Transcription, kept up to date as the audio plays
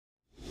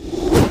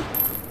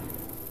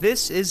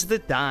This is The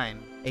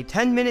Dime, a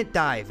 10-minute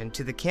dive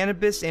into the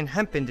cannabis and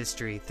hemp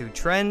industry through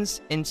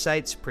trends,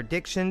 insights,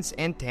 predictions,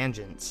 and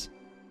tangents.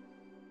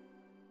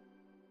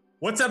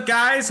 What's up,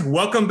 guys?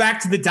 Welcome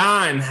back to The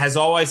Dime. As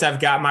always,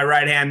 I've got my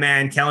right-hand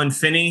man, Kellen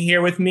Finney,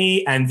 here with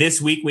me. And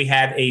this week we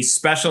have a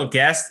special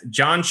guest,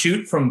 John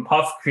Shute from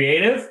Puff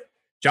Creative.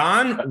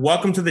 John,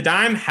 welcome to The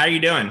Dime. How are you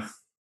doing?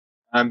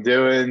 I'm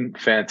doing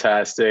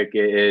fantastic.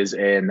 It is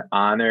an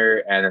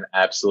honor and an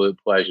absolute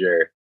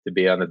pleasure to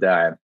be on The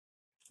Dime.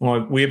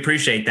 Well, we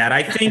appreciate that.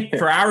 I think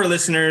for our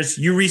listeners,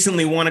 you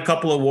recently won a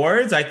couple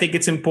awards. I think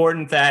it's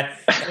important that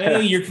A,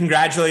 you're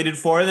congratulated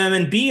for them,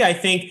 and B, I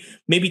think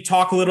maybe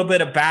talk a little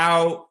bit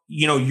about,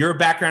 your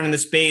background in the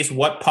space,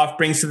 what Puff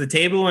brings to the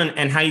table,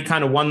 and how you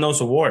kind of won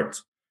those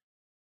awards.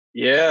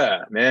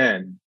 Yeah,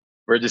 man.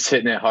 We're just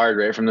hitting it hard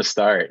right from the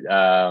start.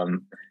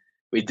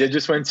 We did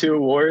just win 2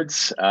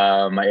 awards.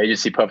 My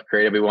agency, Puff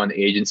Creative, we won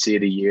Agency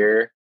of the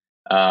Year.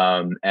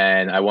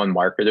 And I won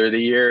Marketer of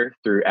the Year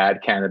through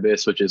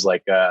Cannabis, which is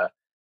like a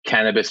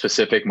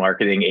cannabis-specific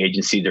marketing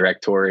agency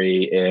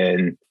directory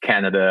in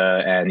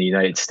Canada and the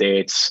United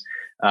States.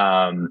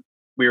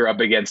 We were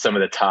up against some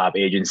of the top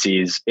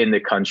agencies in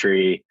the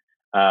country,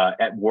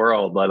 at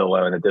world, let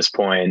alone at this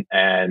point,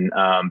 and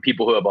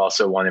people who have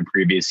also won in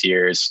previous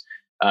years.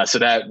 So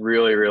that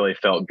really, really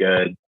felt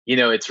good.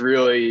 It's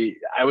really,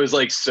 I was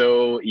like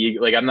so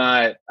eager.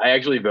 I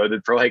actually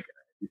voted for like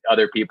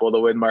other people to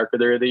win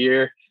Marketer of the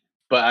Year,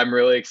 but I'm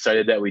really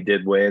excited that we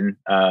did win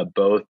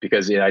both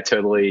because I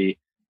totally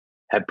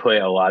had put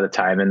a lot of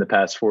time in the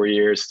past 4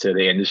 years to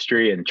the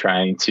industry and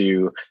trying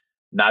to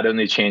not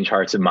only change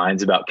hearts and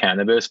minds about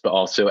cannabis, but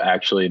also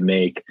actually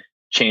make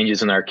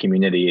changes in our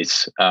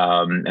communities.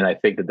 And I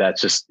think that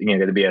that's just going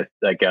to be a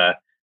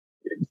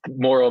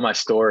moral of my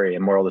story,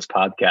 and moral of this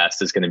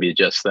podcast is going to be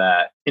just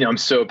that. I'm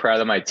so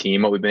proud of my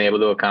team, what we've been able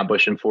to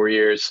accomplish in 4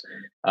 years.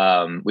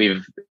 I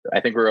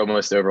think we're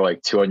almost over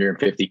like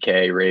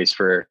 $250K raised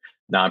for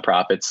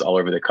nonprofits all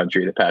over the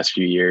country the past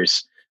few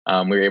years.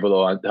 We were able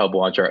to help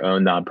launch our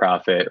own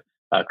nonprofit,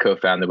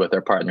 co-founded with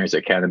our partners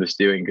at Cannabis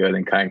Doing Good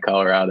in Kind,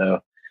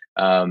 Colorado.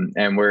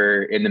 And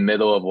we're in the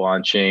middle of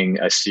launching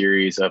a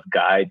series of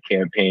guide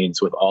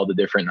campaigns with all the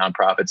different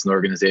nonprofits and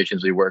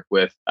organizations we work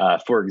with.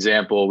 For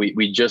example,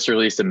 we just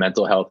released a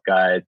mental health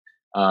guide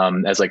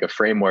as like a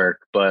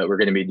framework, but we're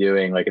going to be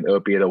doing like an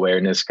opiate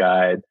awareness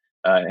guide,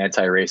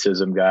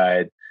 anti-racism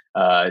guide,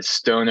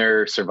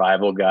 stoner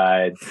survival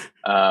guide.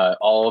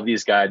 All of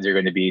these guides are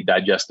going to be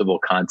digestible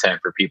content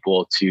for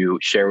people to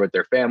share with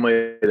their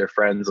family, their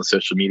friends on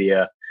social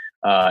media.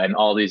 And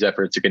all these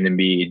efforts are going to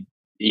be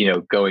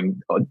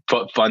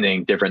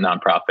funding different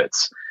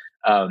nonprofits.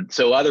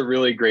 So a lot of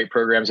really great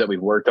programs that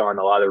we've worked on,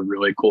 a lot of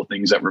really cool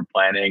things that we're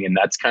planning. And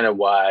that's kind of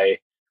why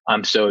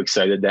I'm so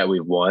excited that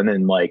we've won.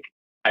 And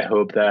I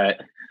hope that,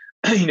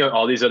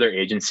 all these other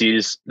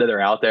agencies that are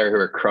out there who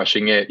are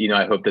crushing it,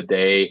 I hope that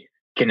they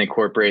can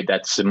incorporate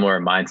that similar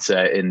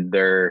mindset in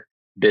their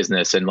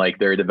business and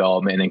their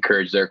development and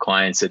encourage their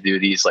clients to do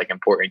these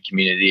important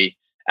community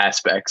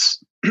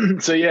aspects.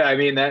 So yeah,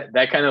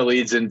 that kind of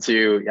leads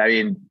into,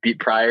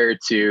 prior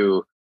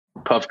to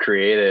Puff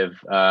Creative,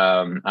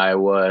 I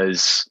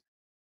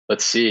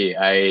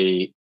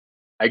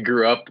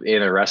grew up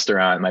in a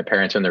restaurant. My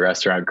parents owned the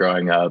restaurant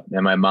growing up,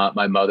 and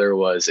my mother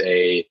was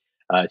a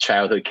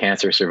childhood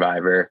cancer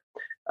survivor.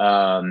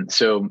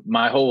 So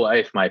my whole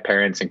life, my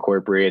parents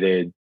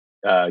incorporated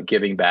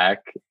giving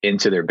back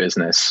into their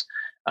business.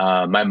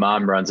 My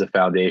mom runs a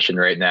foundation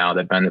right now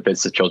that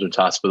benefits the Children's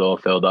Hospital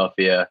of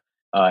Philadelphia.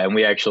 And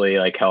we actually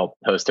help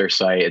host her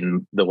site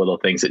and the little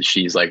things that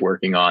she's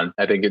working on.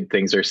 I think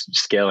things are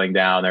scaling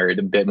down or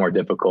a bit more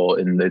difficult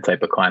in the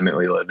type of climate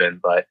we live in.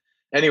 But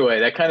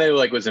anyway, that kind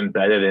of was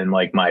embedded in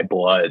my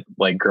blood,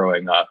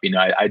 growing up.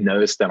 I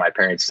noticed that my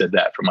parents did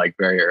that from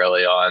very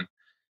early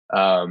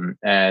on.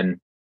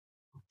 And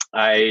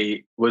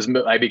I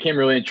became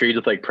really intrigued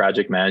with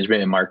project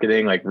management and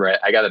marketing. I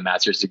got a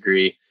master's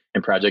degree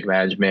in project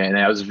management, and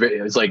it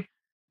was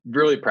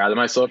really proud of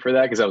myself for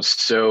that because I was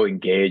so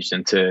engaged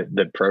into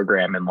the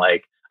program, and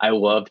I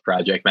loved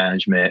project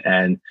management,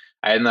 and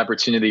I had an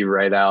opportunity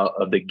right out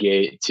of the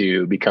gate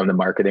to become the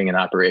marketing and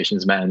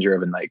operations manager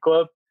of a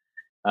nightclub,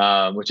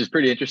 which is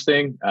pretty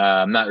interesting.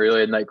 I'm not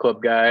really a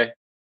nightclub guy,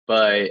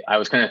 but I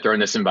was kind of thrown in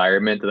this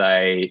environment that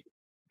I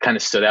kind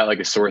of stood out like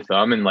a sore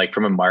thumb, and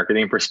from a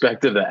marketing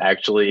perspective that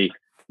actually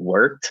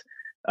worked.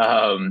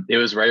 It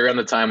was right around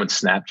the time when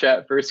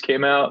Snapchat first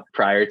came out,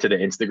 prior to the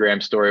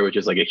Instagram story, which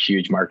is a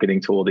huge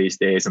marketing tool these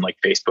days. And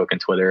Facebook and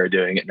Twitter are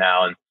doing it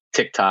now, and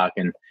TikTok.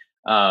 And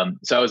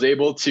so I was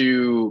able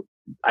to,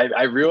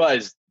 I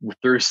realized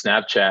through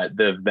Snapchat,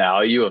 the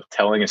value of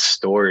telling a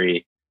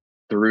story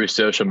through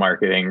social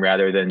marketing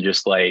rather than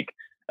just a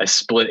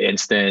split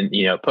instant,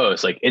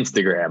 post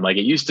Instagram.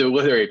 It used to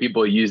literally,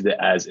 people used it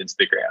as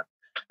Instagram.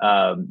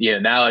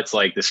 Now it's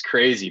this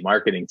crazy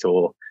marketing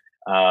tool.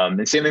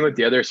 And same thing with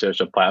the other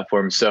social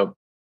platforms. So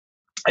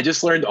I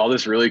just learned all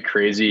this really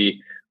crazy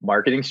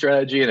marketing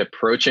strategy and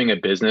approaching a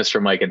business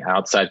from an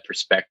outside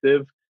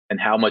perspective and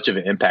how much of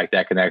an impact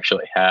that can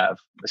actually have.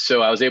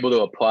 So I was able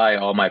to apply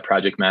all my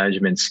project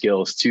management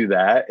skills to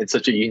that in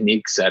such a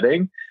unique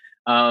setting.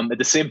 At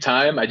the same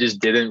time, I just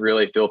didn't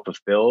really feel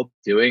fulfilled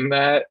doing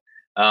that.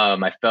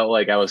 I felt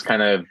like I was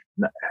kind of,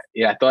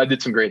 I thought I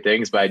did some great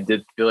things, but I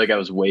did feel like I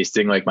was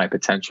wasting like my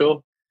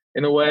potential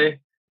in a way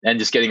and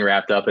just getting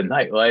wrapped up in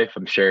nightlife.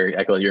 I'm sure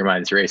Echo your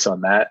mind's race on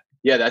that.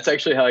 Yeah, that's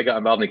actually how I got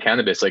involved in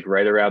cannabis. Like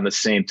right around the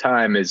same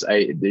time as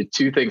the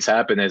two things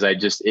happened is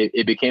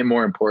it became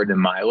more important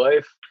in my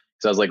life.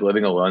 So I was like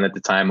living alone at the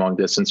time, long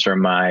distance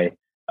from my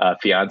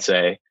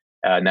fiance,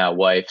 now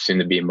wife, soon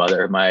to be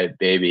mother of my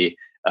baby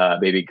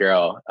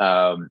girl.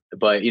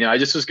 But I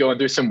just was going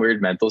through some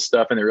weird mental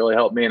stuff, and it really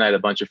helped me. And I had a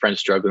bunch of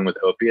friends struggling with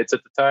opiates at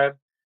the time,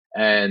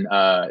 and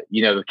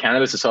the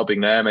cannabis is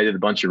helping them. I did a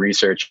bunch of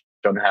research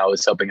on how it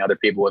was helping other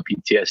people with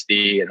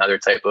PTSD and other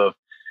type of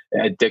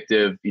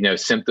addictive,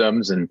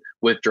 symptoms and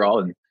withdrawal.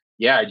 And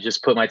yeah, I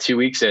just put my 2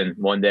 weeks in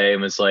one day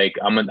and was like,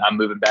 I'm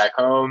moving back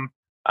home.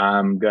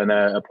 I'm going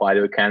to apply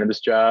to a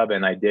cannabis job.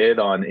 And I did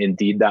on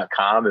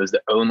Indeed.com. It was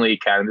the only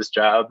cannabis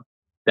job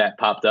that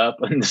popped up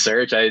in the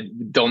search. I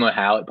don't know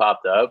how it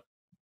popped up.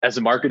 As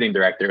a marketing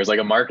director, it was like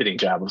a marketing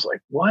job. I was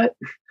like, what?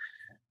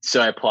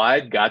 So I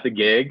applied, got the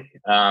gig.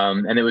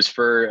 And it was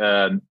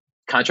for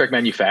contract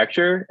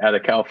manufacturer out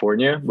of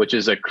California, which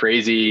is a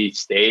crazy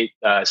state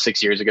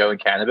 6 years ago in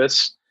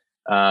cannabis.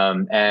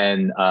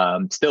 And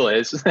still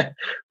is,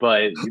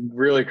 but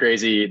really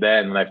crazy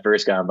then when I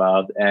first got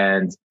involved.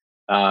 And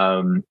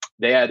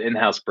they had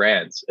in-house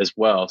brands as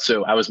well.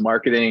 So I was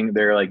marketing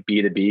their like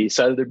B2B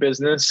side of their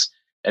business,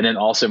 and then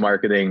also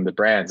marketing the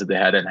brands that they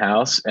had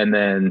in-house, and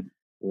then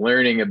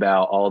learning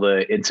about all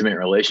the intimate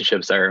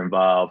relationships that are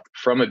involved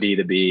from a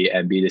B2B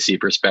and B2C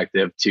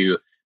perspective to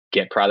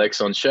get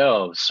products on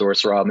shelves,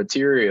 source raw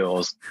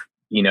materials,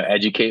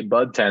 educate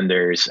bud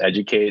tenders,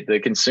 educate the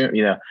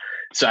consumer,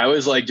 So I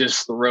was like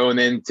just thrown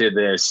into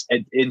this,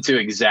 into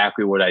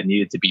exactly what I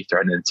needed to be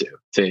thrown into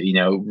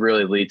to,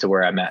 really lead to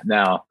where I'm at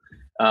now.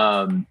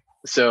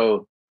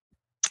 So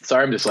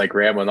sorry, I'm just like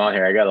rambling on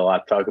here. I got a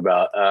lot to talk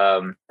about.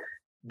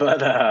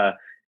 But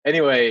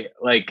anyway,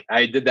 like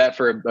I did that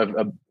for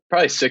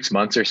probably 6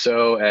 months or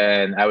so,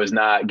 and I was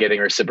not getting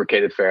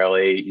reciprocated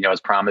fairly. I was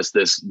promised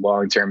this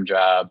long-term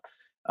job.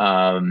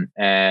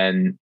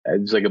 And it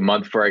was like a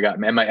month before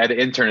I had an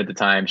intern at the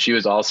time. She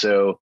was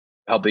also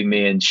helping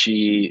me, and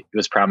she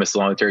was promised a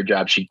long-term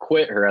job. She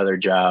quit her other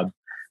job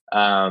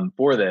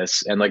for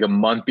this. And like a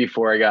month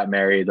before I got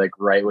married, like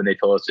right when they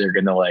told us they're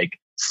going to like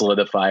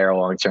solidify our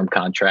long-term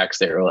contracts,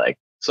 they were like,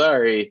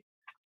 sorry,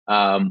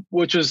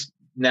 which was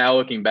now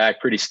looking back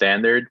pretty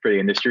standard for the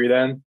industry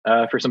then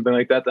for something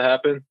like that to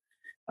happen.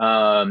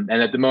 And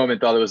at the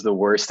moment thought it was the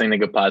worst thing that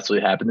could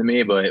possibly happen to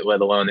me, but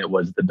let alone it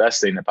was the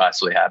best thing that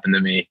possibly happened to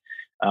me.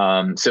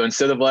 So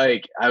instead of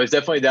like, I was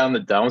definitely down in the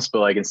dumps, but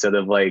like, instead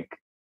of like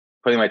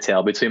putting my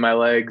tail between my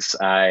legs,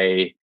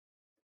 I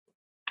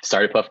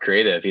started Puff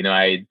Creative.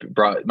 I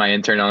brought my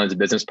intern on as a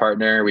business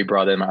partner. We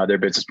brought in my other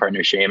business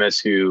partner,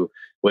 Seamus, who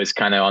was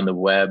kind of on the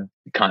web,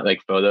 kind of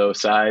like photo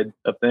side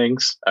of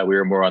things. We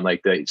were more on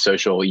like the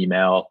social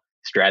email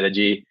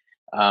strategy.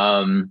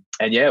 And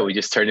yeah, we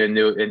just turned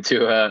it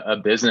into a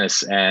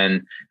business.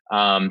 And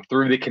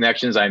through the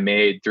connections I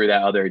made through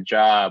that other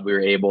job, we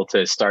were able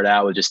to start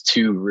out with just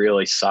 2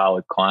 really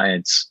solid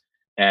clients,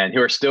 and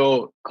who are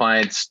still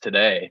clients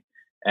today.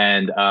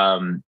 And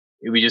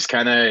we just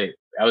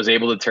I was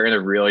able to turn a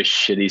really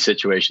shitty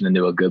situation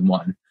into a good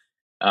one.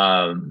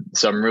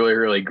 So I'm really,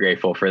 really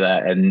grateful for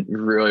that, and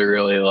really,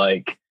 really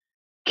like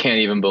can't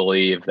even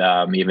believe that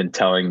I'm even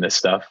telling this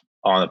stuff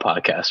on a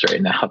podcast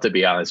right now, to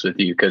be honest with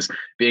you, because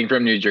being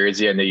from New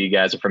Jersey, I know you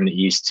guys are from the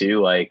East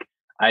too. Like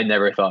I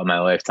never thought in my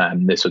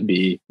lifetime this would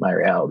be my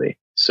reality.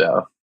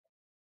 So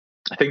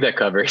I think that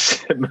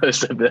covers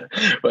most of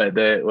what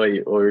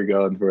we're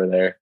going for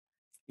there.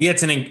 Yeah,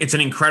 it's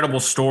an incredible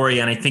story,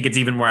 and I think it's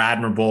even more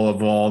admirable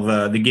of all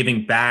the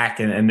giving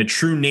back and the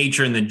true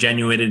nature and the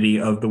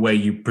genuinity of the way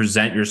you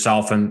present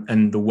yourself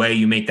and the way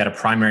you make that a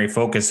primary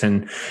focus.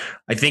 And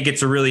I think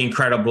it's a really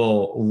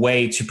incredible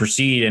way to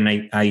proceed. And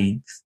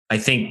I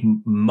think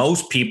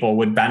most people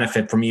would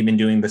benefit from even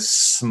doing the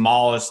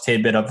smallest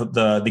tidbit of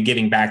the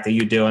giving back that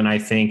you do. And I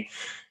think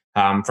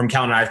from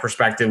Cal and I's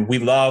perspective, we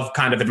love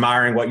kind of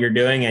admiring what you're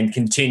doing and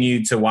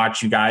continue to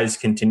watch you guys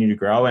continue to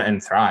grow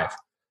and thrive.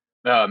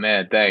 Oh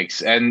man,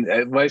 thanks. And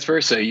vice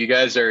versa. You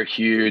guys are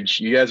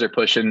huge. You guys are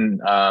pushing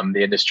the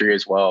industry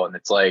as well. And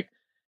it's like,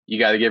 you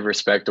got to give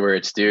respect to where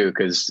it's due,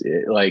 because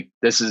like,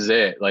 this is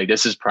it. Like,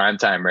 this is prime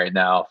time right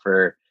now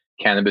for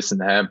cannabis and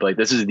hemp. Like,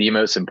 this is the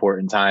most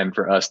important time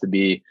for us to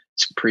be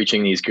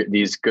preaching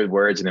these good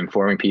words and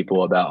informing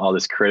people about all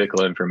this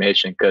critical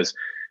information. Because,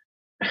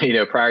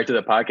 prior to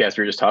the podcast,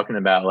 we were just talking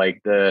about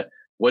like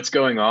what's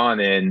going on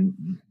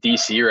in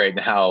DC right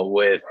now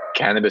with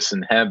cannabis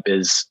and hemp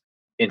is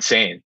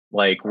insane.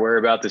 Like, we're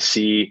about to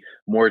see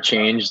more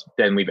change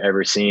than we've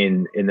ever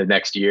seen in the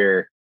next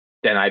year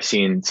than I've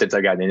seen since I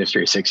got in the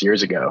industry 6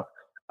 years ago,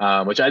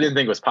 which I didn't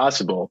think was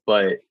possible.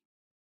 But,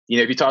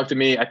 if you talk to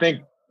me, I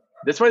think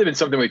this might have been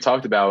something we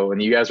talked about when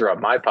you guys were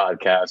on my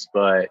podcast,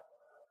 but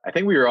I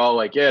think we were all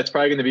like, yeah, it's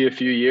probably going to be a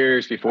few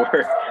years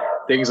before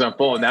things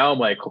unfold. Now I'm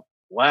like,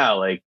 wow,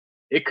 like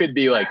it could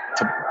be like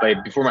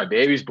before my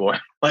baby's born,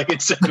 like in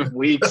 7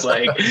 weeks,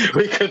 like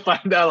we could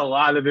find out a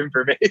lot of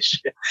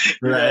information.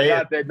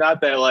 Right.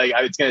 Not that like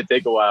it's going to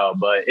take a while,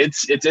 but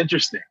it's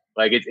interesting.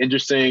 Like it's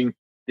interesting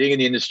being in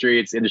the industry.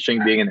 It's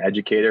interesting being an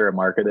educator, a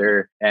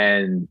marketer,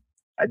 and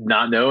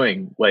not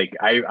knowing. Like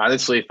I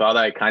honestly thought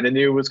I kind of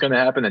knew what's going to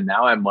happen, and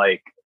now I'm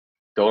like,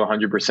 don't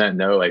 100%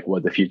 know like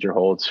what the future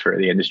holds for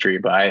the industry.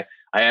 But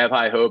I have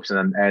high hopes,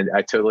 and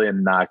I totally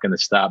am not going to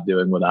stop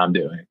doing what I'm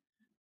doing.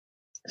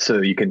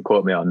 So you can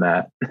quote me on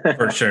that.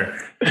 For sure.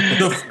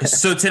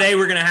 So today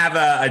we're going to have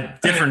a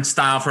different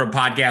style for a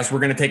podcast. We're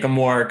going to take a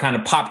more kind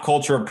of pop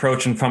culture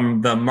approach, and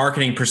from the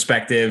marketing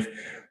perspective,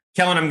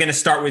 Kellen, I'm going to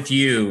start with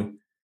you.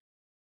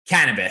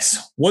 Cannabis.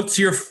 What's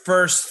your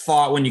first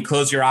thought when you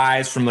close your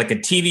eyes from like a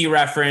TV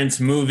reference,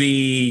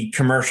 movie,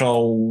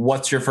 commercial?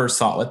 What's your first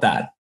thought with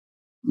that?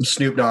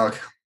 Snoop Dogg.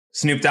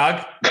 Snoop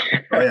Dogg?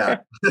 Oh, yeah.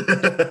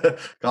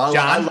 John?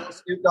 I love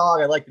Snoop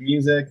Dogg. I like the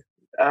music.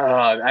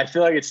 I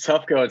feel like it's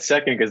tough going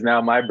second because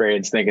now my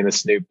brain's thinking of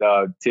Snoop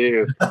Dogg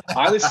too.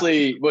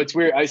 Honestly, what's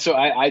weird,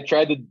 I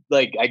tried to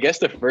like, I guess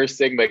the first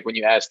thing like when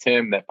you asked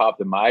him that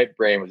popped in my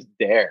brain was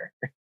Dare.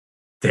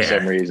 For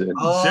some reason.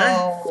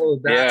 Oh,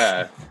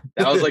 yeah.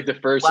 That was like the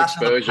first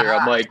exposure.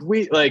 I'm like,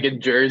 we like in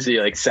Jersey,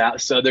 like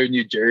southern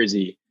New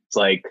Jersey. It's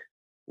like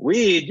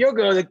weed. You'll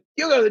go to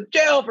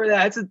jail for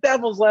that. It's the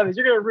devil's lettuce.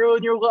 You're gonna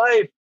ruin your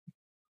life.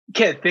 You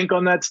can't think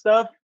on that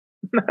stuff.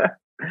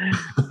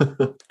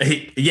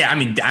 Yeah, I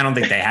mean, I don't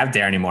think they have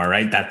Dare anymore,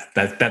 right? That's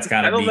gotta be.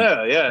 I don't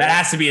know. Yeah, that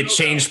has to be a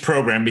changed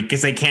program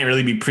because they can't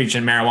really be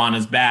preaching marijuana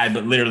is bad,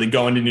 but literally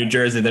going to New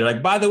Jersey, they're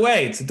like, by the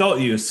way, it's adult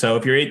use. So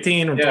if you're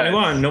 18 or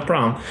 21, no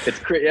problem.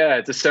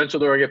 It's essential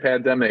during a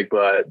pandemic,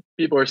 but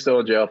people are still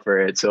in jail for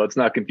it, so let's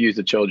not confuse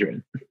the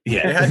children.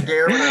 Yeah, they had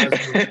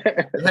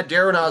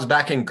Dare when I was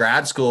back in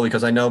grad school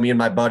because I know me and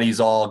my buddies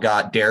all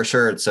got Dare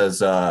shirts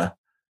as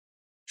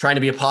trying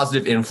to be a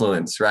positive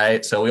influence,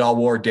 right? So we all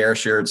wore Dare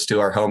shirts to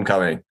our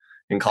homecoming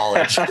in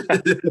college.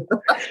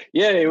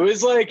 Yeah, it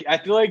was like, I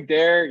feel like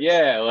Dare,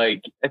 yeah,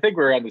 like I think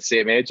we're on the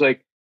same age.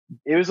 Like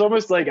it was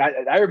almost like,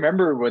 I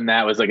remember when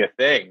that was like a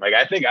thing. Like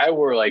I think I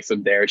wore like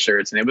some Dare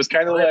shirts, and it was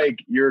kind of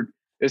like you were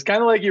a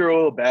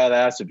little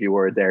badass if you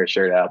wore a Dare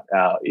shirt out,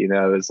 you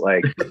know. It was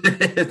like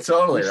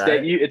totally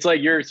right. It's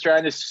like you're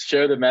trying to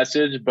show the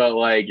message, but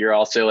like you're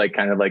also like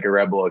kind of like a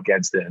rebel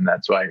against it, and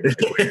that's why you're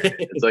like wearing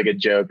it. It's like a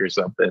joke or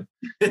something.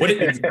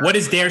 What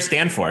does Dare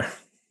stand for?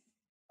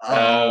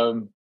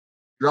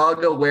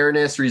 Drug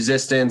awareness,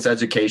 resistance,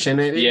 education,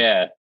 maybe.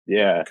 Yeah.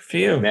 Good for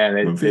you. Man,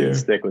 it didn't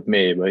stick with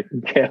me, but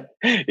yeah,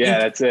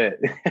 that's it.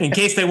 In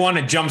case they want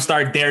to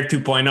jumpstart Dare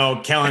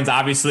 2.0, Kellen's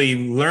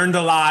obviously learned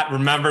a lot,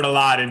 remembered a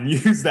lot, and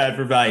used that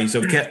for value.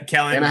 So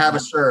Kellen, and I have a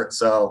shirt,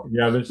 so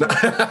yeah,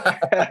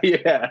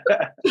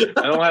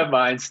 I don't have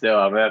mine still.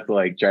 I'm gonna have to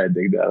like try to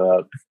dig that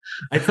up.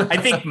 I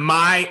think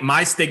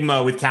my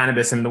stigma with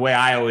cannabis, and the way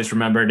I always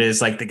remember it,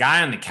 is like the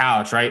guy on the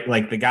couch, right?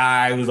 Like the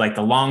guy who's like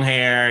the long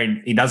hair,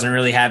 and he doesn't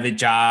really have a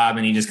job,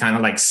 and he just kind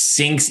of like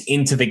sinks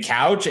into the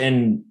couch.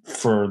 And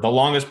for the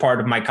longest part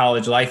of my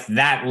college life,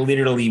 that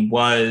literally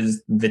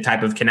was the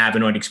type of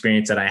cannabinoid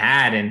experience that I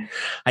had. And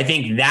I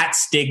think that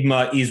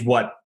stigma is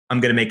what,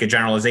 I'm going to make a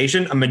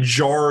generalization, a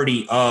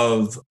majority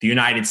of the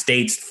United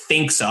States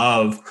thinks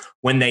of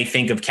when they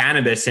think of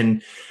cannabis.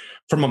 And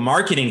from a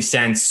marketing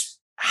sense,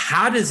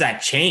 how does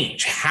that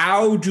change?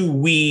 How do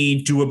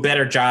we do a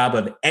better job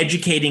of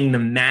educating the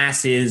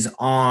masses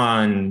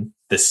on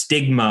the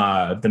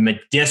stigma, the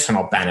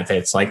medicinal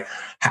benefits? Like,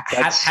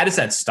 how does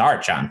that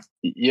start, John?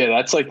 Yeah,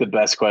 that's like the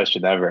best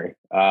question ever.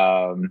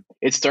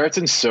 It starts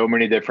in so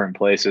many different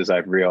places,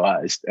 I've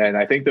realized. And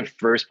I think the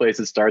first place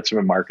it starts from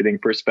a marketing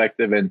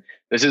perspective, and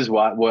this is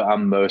what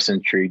I'm most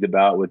intrigued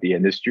about with the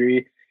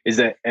industry, is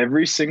that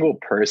every single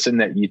person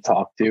that you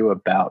talk to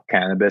about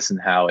cannabis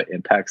and how it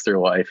impacts their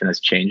life and has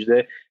changed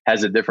it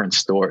has a different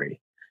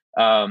story.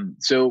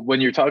 So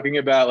when you're talking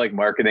about like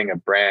marketing a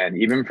brand,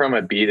 even from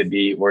a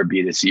B2B or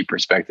B2C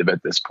perspective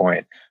at this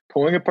point,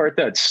 pulling apart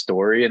that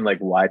story and like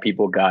why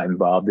people got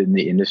involved in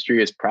the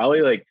industry is probably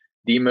like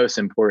the most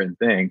important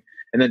thing.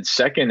 And then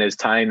second is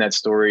tying that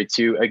story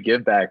to a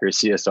give back or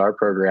CSR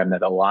program that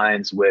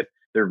aligns with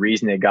the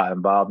reason they got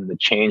involved and the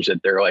change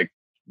that they're like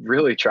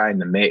really trying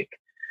to make.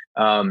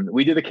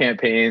 We did a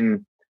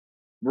campaign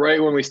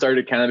right when we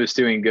started Cannabis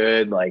Doing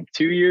Good, like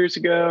 2.5 years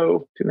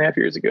ago.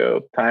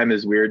 Time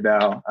is weird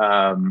now.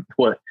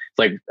 It's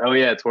like, oh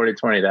yeah,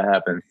 2020, that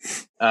happened.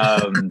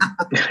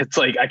 It's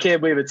like, I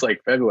can't believe it's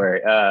like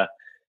February.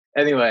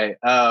 Anyway,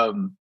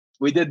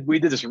 we did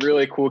this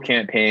really cool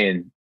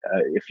campaign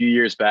a few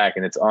years back,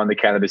 and it's on the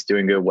Cannabis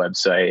Doing Good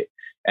website.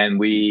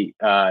 And we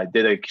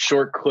did a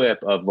short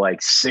clip of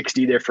like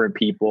 60 different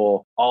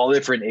people, all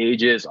different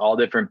ages, all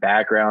different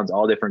backgrounds,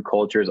 all different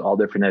cultures, all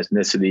different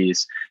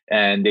ethnicities.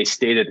 And they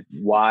stated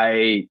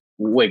why,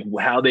 like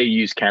how they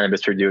use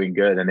cannabis for doing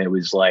good. And it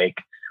was like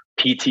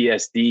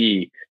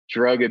PTSD,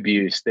 drug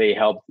abuse. They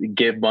help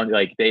give money,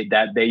 like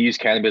they use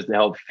cannabis to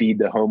help feed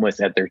the homeless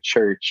at their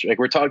church. Like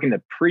we're talking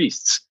to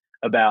priests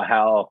about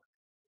how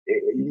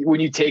when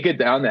you take it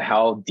down to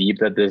how deep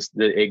that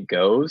it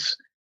goes,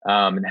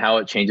 and how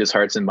it changes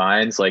hearts and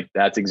minds, like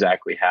that's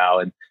exactly how.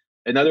 And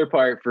another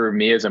part for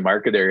me as a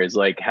marketer is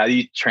like, how do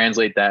you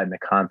translate that into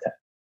content?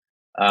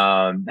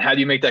 How do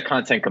you make that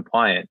content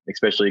compliant?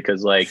 Especially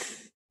because like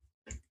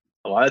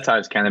a lot of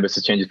times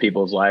cannabis changes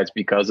people's lives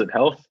because of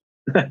health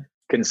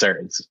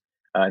concerns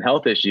and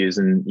health issues.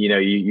 And,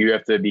 you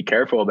have to be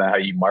careful about how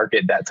you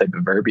market that type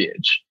of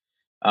verbiage.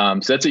 So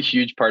that's a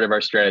huge part of our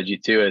strategy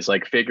too, is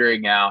like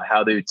figuring out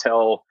how to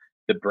tell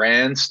the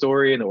brand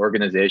story and the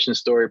organization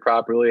story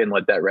properly and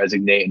let that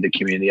resonate into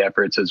community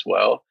efforts as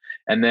well.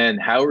 And then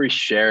how are we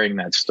sharing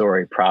that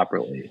story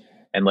properly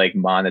and like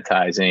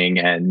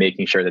monetizing and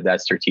making sure that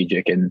that's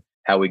strategic and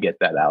how we get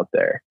that out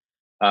there.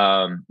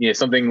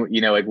 Something,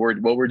 like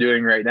what we're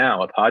doing right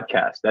now, a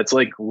podcast, that's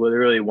like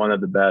literally one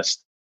of the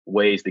best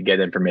ways to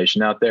get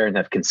information out there and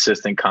have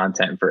consistent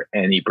content for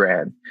any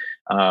brand.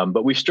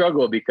 But we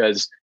struggle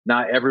because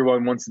not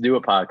everyone wants to do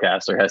a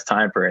podcast or has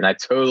time for it. And I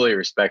totally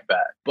respect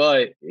that,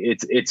 but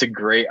it's a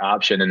great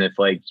option. And if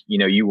like,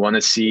 you want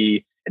to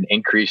see an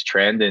increased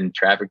trend in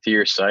traffic to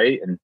your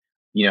site and,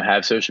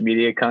 have social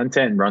media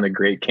content and run a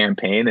great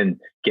campaign and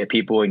get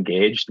people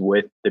engaged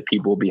with the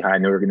people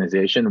behind the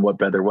organization, what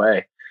better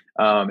way?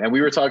 And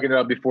we were talking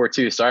about before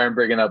too, sorry, I'm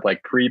bringing up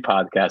like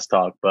pre-podcast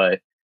talk,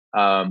 but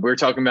we were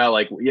talking about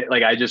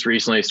like I just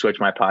recently switched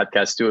my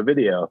podcast to a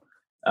video.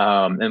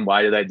 And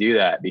why did I do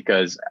that?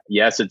 Because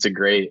yes, it's a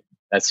great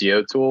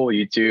SEO tool,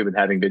 YouTube, and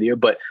having video,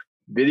 but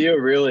video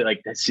really,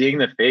 like seeing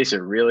the face,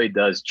 it really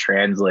does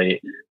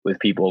translate with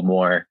people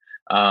more.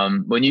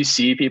 When you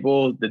see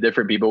people, the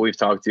different people we've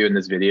talked to in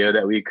this video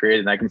that we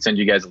created, and I can send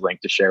you guys a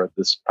link to share with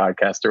this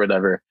podcast or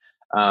whatever.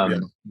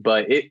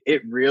 But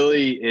it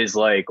really is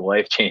like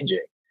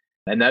life-changing.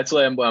 And that's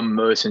what I'm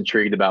most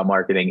intrigued about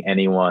marketing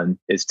anyone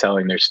is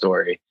telling their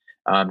story.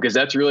 Because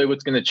that's really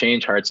what's going to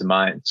change hearts and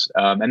minds.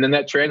 And then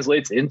that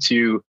translates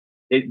into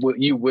it. What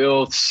you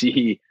will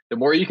see, the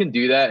more you can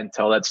do that and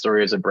tell that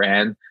story as a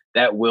brand,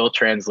 that will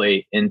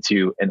translate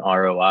into an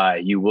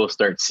ROI. You will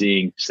start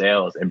seeing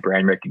sales and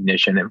brand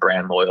recognition and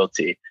brand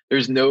loyalty.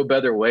 There's no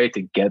better way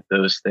to get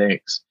those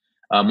things.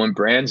 When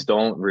brands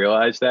don't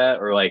realize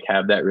that or like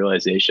have that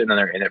realization and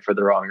they're in it for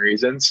the wrong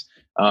reasons,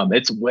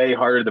 it's way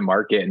harder to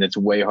market and it's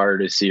way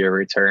harder to see a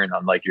return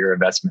on like your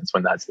investments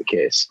when that's the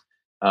case.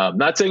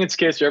 Not saying it's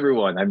the case for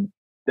everyone. I'm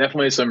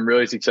definitely some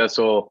really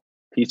successful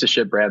piece of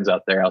shit brands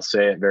out there. I'll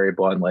say it very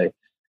bluntly.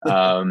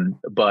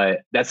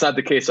 But that's not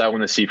the case I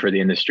want to see for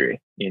the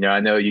industry. I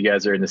know you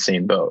guys are in the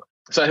same boat.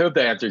 So I hope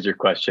that answers your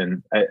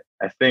question.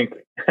 I think.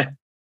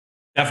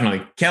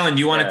 Definitely. Kellen, do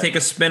you want to take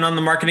a spin on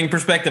the marketing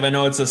perspective? I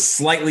know it's a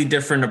slightly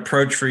different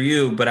approach for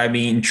you, but I'd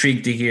be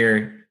intrigued to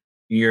hear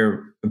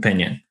your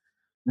opinion.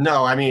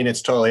 No, I mean,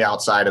 it's totally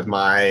outside of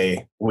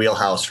my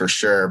wheelhouse for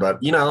sure. But,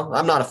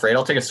 I'm not afraid.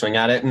 I'll take a swing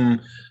at it.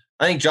 And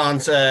I think John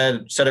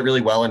said it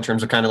really well in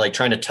terms of kind of like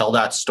trying to tell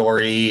that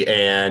story.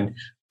 And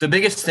the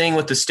biggest thing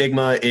with the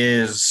stigma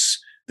is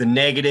the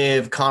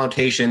negative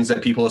connotations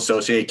that people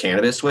associate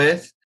cannabis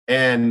with.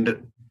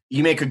 And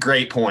you make a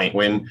great point.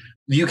 When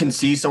you can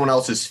see someone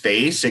else's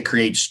face, it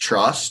creates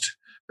trust,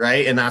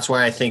 right? And that's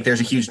why I think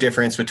there's a huge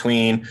difference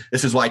between,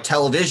 this is why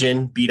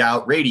television beat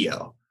out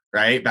radio,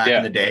 right? Back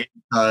in the day,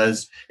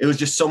 because it was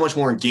just so much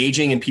more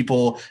engaging and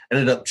people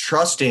ended up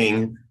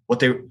trusting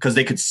because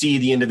they could see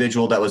the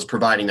individual that was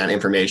providing that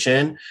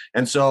information.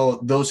 And so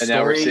those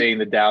now we're seeing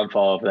the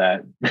downfall of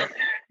that.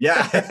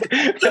 Yeah.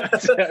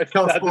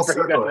 Comes full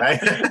circle, right?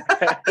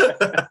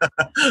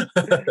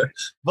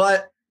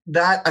 But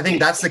I think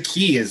that's the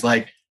key, is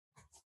like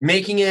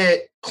making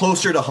it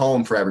closer to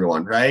home for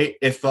everyone, right?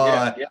 If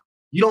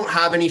you don't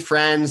have any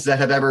friends that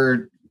have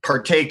ever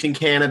partaked in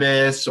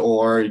cannabis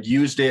or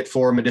used it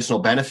for medicinal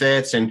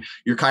benefits, and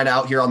you're kind of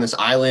out here on this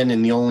island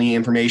and the only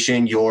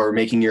information you're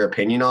making your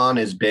opinion on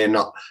has been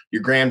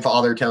your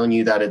grandfather telling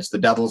you that it's the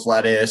devil's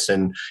lettuce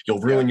and you'll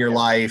ruin your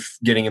life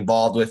getting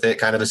involved with it,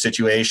 kind of a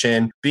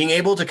situation, being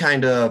able to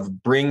kind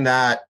of bring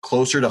that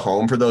closer to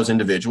home for those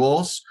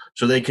individuals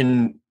so they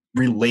can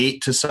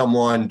relate to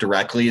someone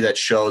directly that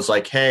shows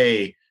like,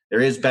 hey, there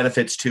is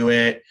benefits to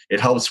it. It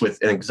helps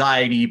with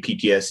anxiety,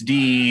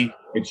 PTSD.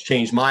 It's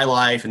changed my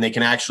life, and they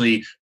can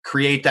actually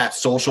create that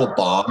social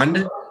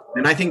bond.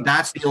 And I think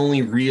that's the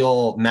only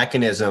real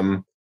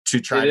mechanism to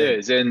try. It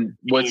is. And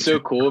what's so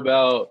cool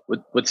about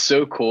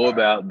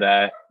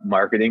that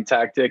marketing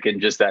tactic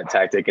and just that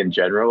tactic in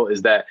general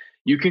is that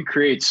you can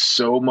create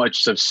so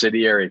much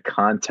subsidiary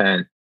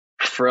content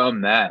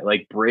from that,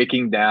 like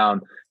breaking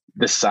down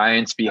the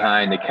science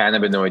behind the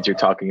cannabinoids you're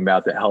talking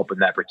about that help in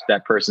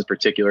that person's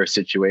particular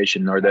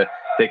situation, or the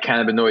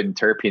cannabinoid and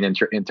terpene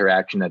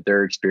interaction that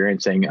they're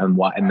experiencing,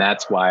 and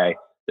that's why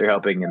they're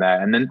helping in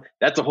that. And then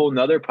that's a whole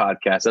nother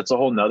podcast. That's a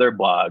whole nother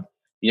blog.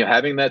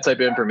 Having that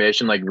type of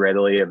information like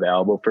readily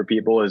available for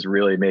people is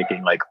really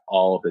making like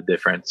all of the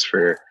difference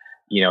for,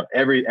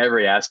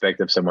 every aspect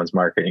of someone's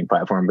marketing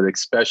platform, but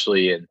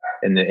especially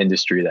in the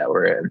industry that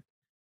we're in.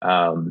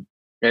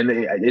 And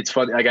it's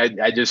funny. Like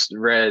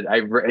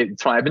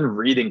I've been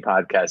reading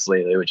podcasts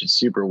lately, which is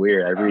super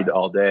weird. I read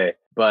all day,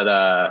 but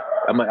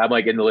I'm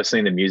like into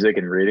listening to music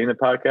and reading the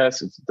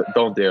podcast.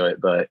 Don't do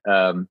it. But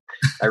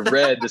I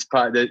read this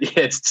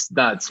it's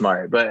not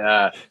smart, but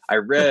I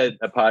read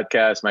a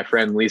podcast. My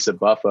friend Lisa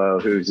Buffo,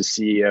 who's the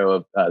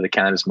CEO of the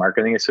Cannabis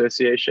Marketing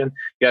Association.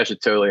 You guys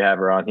should totally have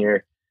her on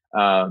here.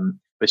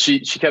 But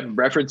she kept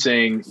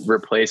referencing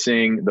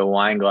replacing the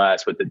wine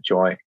glass with the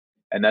joint.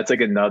 And that's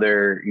like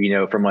another,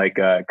 from like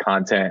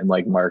content and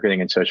like marketing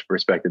and social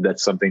perspective,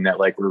 that's something that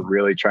like we're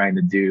really trying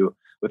to do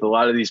with a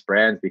lot of these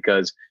brands,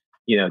 because,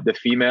 the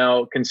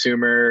female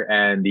consumer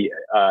and the,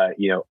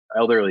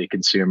 elderly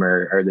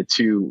consumer are the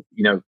two,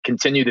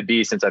 continue to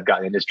be, since I've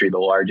gotten industry, the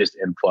largest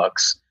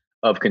influx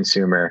of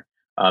consumer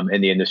in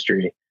the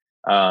industry.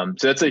 So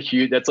that's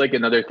that's like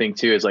another thing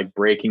too, is like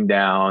breaking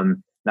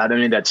down not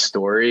only that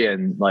story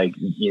and like,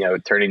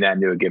 turning that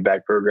into a give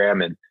back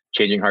program and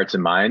changing hearts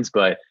and minds,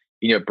 but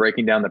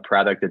breaking down the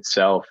product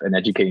itself and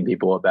educating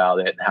people about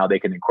it and how they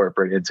can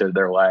incorporate it into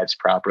their lives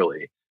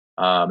properly.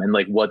 And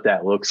like what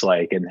that looks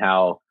like and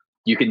how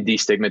you can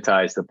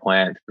destigmatize the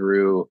plant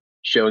through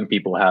showing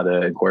people how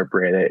to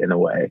incorporate it in a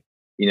way,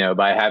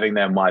 by having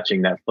them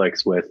watching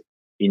Netflix with,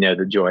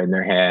 the joint in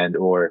their hand,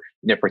 or,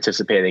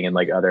 participating in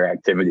like other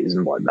activities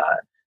and whatnot.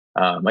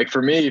 Like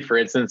for me, for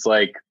instance,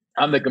 like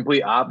I'm the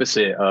complete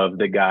opposite of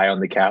the guy on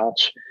the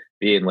couch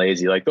being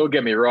lazy. Like, don't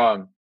get me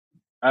wrong,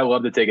 I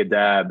love to take a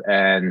dab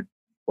and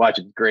watch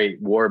a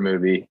great war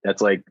movie.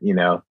 That's like,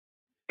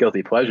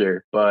 guilty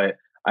pleasure. But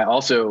I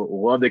also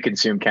love to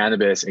consume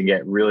cannabis and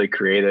get really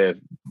creative.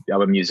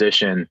 I'm a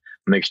musician.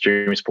 I'm an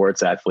extreme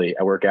sports athlete.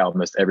 I work out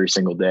almost every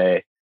single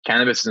day.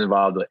 Cannabis is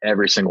involved with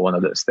every single one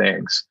of those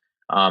things.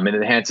 And it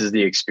enhances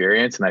the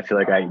experience. And I feel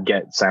like I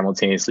get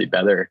simultaneously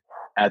better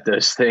at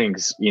those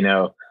things,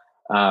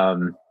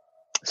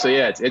 so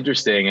yeah, it's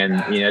interesting. And,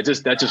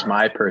 that's just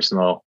my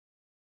personal,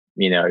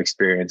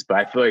 experience, but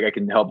I feel like I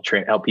can help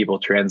people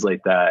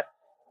translate that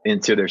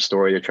into their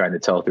story they're trying to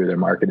tell through their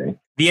marketing.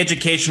 The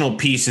educational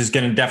piece is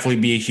going to definitely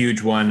be a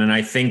huge one. And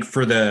I think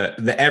for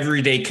the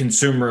everyday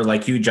consumer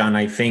like you, John,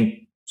 I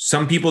think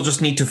some people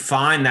just need to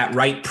find that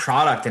right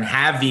product and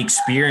have the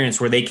experience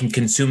where they can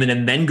consume it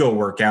and then go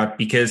work out,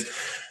 because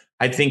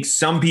I think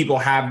some people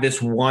have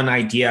this one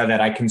idea that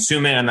I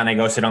consume it and then I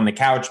go sit on the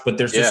couch, but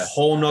there's this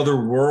whole nother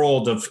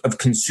world of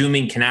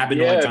consuming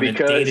cannabinoids on a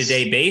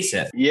day-to-day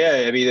basis.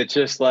 Yeah. I mean, it's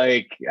just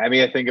like, I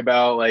think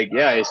about like,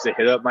 I used to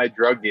hit up my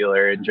drug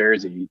dealer in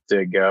Jersey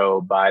to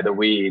go buy the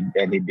weed,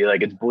 and he'd be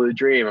like, it's Blue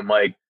Dream. I'm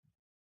like, it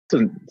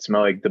doesn't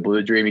smell like the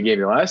Blue Dream you gave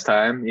me last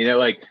time.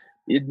 Like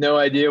you had no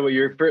idea what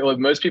like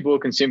most people who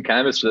consume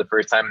cannabis for the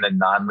first time in a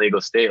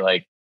non-legal state.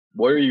 Like,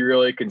 what are you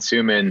really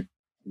consuming?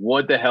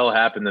 What the hell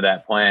happened to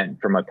that plant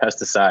from a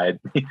pesticide,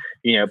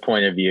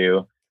 point of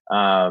view?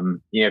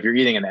 If you're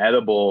eating an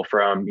edible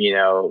from,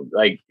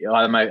 like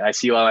I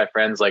see a lot of my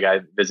friends, like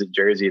I visit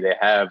Jersey, they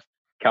have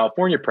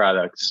California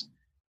products,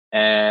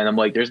 and I'm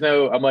like, those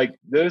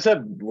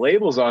have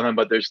labels on them,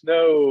 but there's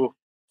no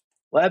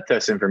lab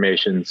test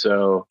information.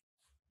 So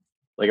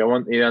like I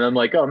want, and I'm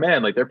like, oh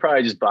man, like they're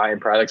probably just buying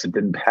products that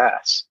didn't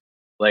pass.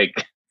 Like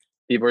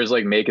people are just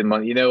like making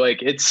money,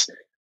 like it's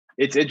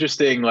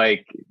interesting,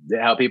 like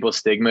how people's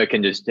stigma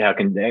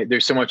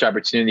there's so much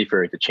opportunity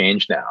for it to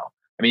change now.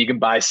 I mean, you can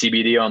buy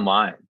CBD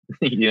online,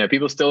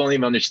 people still don't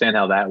even understand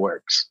how that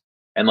works.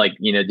 And like,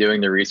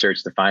 doing the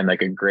research to find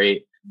like a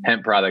great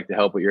hemp product to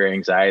help with your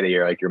anxiety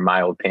or like your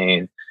mild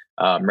pain,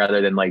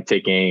 rather than like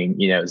taking,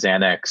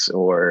 Xanax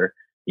or,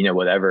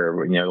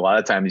 whatever, a lot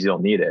of times you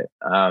don't need it.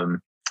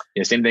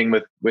 Same thing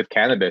with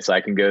cannabis.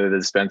 I can go to the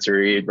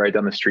dispensary right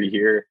down the street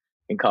here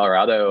in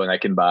Colorado and I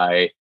can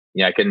buy,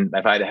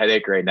 if I had a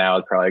headache right now,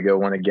 I'd probably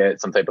want to get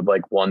some type of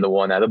like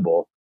 1-to-1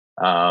 edible.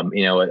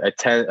 A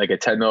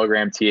 10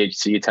 milligram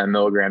THC, 10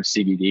 milligram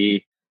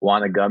CBD,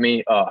 want a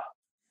gummy. Oh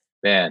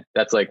man,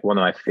 that's like one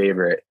of my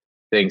favorite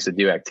things to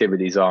do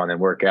activities on and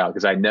work out,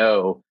 because I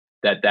know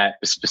that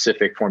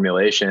specific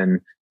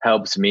formulation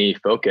helps me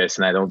focus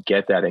and I don't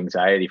get that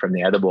anxiety from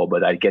the edible,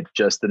 but I get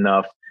just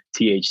enough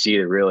THC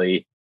to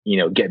really,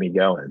 get me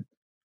going.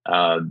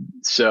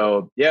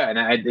 So yeah, and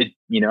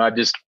I've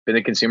just been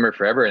a consumer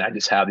forever, and I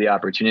just have the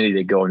opportunity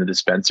to go into the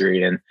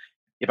dispensary, and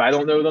if I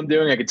don't know what I'm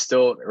doing, I could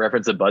still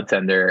reference a bud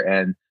tender.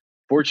 And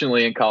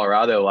fortunately in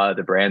Colorado, a lot of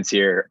the brands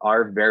here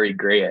are very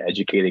great at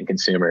educating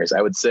consumers.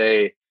 I would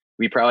say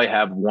we probably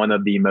have one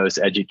of the most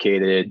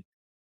educated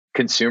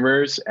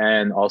consumers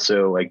and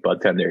also like bud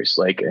tenders,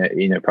 like,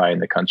 probably in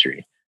the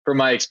country from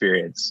my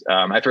experience.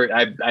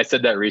 I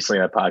said that recently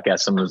on a podcast.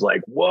 Someone was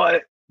like,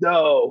 what?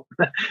 No,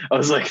 I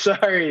was like,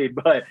 sorry,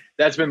 but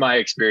that's been my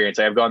experience.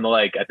 I've gone to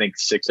like, I think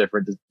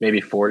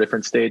 4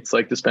 different states,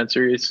 like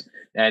dispensaries.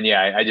 And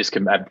yeah,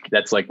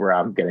 that's like where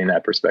I'm getting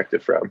that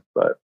perspective from,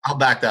 but I'll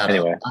back that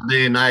up. I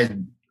mean, I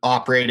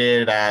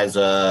operated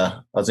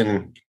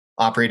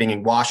operating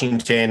in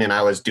Washington, and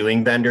I was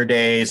doing vendor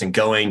days and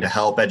going to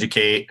help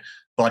educate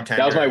bud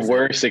That was my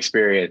worst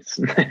experience.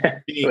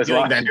 Was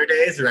doing vendor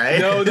days, right?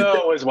 No,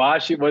 it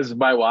was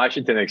my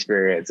Washington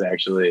experience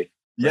actually.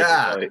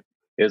 Yeah. Like,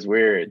 it was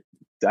weird.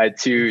 I had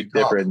two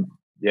different.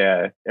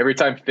 Yeah. Every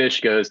time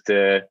Fish goes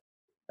to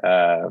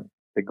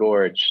the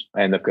Gorge,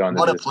 I end up going.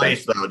 What to a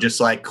place, though! Just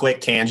like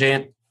quick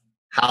tangent.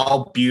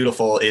 How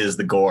beautiful is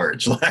the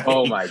Gorge? Like,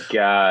 oh my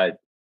god!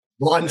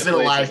 Once in a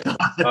lifetime.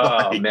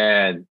 Oh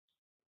man.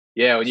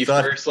 Yeah, when you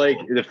first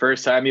the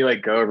first time you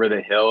like go over the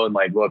hill and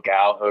like look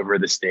out over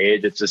the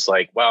stage, it's just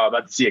like, wow, I'm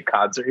about to see a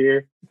concert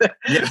here.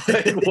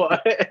 Like,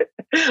 what?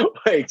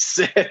 Like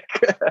sick.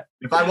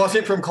 If I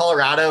wasn't from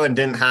Colorado and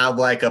didn't have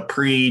like a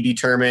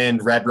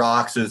predetermined Red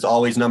Rocks is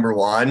always number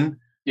one,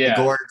 the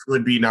Gorge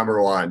would be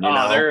number one. You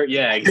know?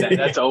 Exactly.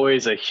 That's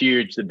always a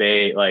huge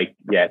debate. Like,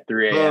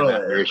 3 a.m.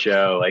 after a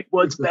show, like,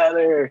 what's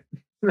better?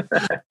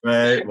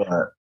 Right.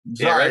 But,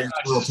 Red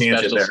Rocks is a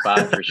special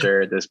spot for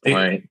sure at this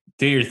point.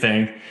 Do your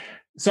thing.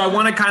 So I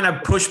want to kind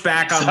of push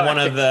back on one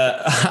of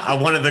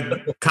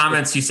the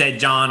comments you said,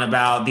 John,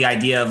 about the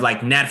idea of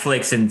like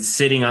Netflix and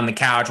sitting on the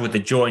couch with a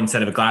joint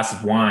instead of a glass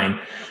of wine.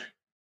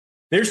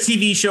 There's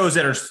TV shows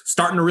that are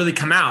starting to really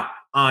come out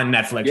on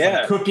Netflix,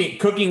 like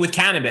cooking with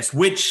cannabis,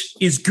 which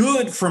is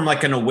good from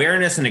like an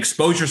awareness and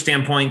exposure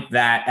standpoint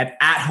that an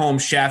at-home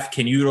chef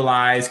can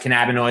utilize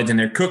cannabinoids in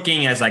their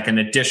cooking as like an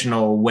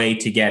additional way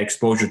to get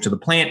exposure to the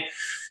plant.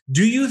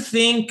 Do you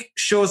think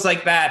shows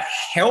like that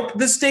help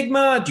the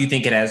stigma? Do you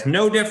think it has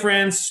no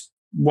difference?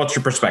 What's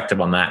your perspective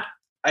on that?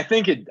 I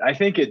think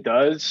it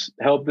does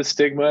help the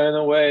stigma in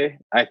a way.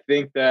 I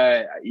think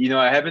that,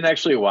 I haven't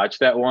actually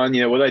watched that one.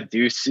 What I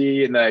do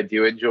see and that I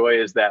do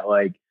enjoy is that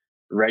like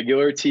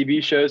regular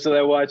TV shows that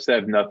I watch that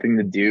have nothing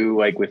to do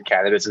like with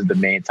cannabis as the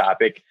main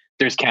topic.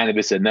 There's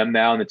cannabis in them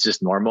now and it's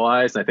just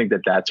normalized. I think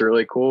that that's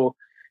really cool.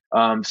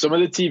 Some of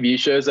the TV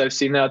shows I've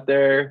seen out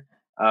there,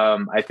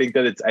 I think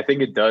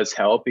it does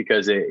help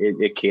because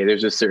it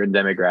caters to certain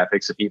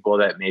demographics of people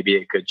that maybe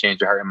it could change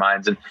their heart and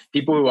minds, and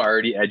people who are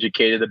already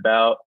educated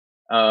about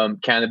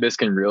cannabis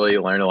can really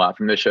learn a lot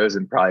from the shows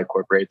and probably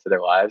incorporate it to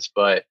their lives.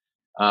 But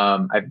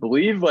I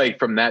believe like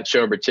from that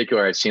show in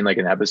particular, I've seen like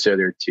an episode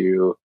or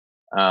two,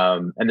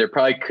 and there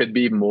probably could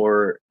be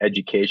more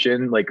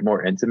education, like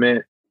more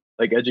intimate,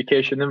 like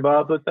education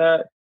involved with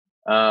that.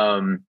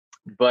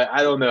 But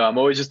I don't know. I'm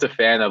always just a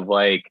fan of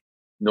like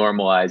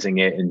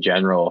normalizing it in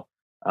general.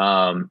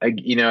 And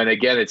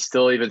again, it's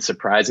still even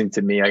surprising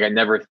to me. Like I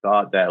never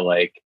thought that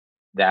like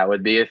that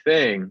would be a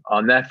thing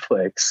on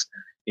Netflix.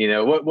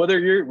 What are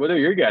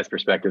your guys'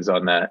 perspectives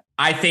on that?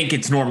 I think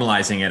it's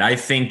normalizing it. I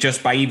think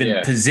just by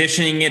even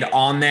positioning it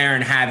on there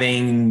and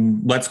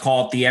having, let's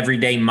call it the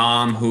everyday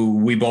mom, who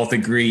we both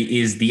agree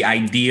is the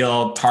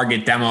ideal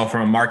target demo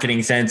from a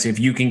marketing sense. If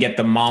you can get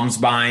the moms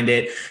behind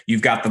it,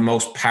 you've got the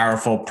most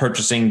powerful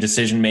purchasing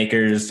decision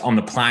makers on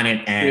the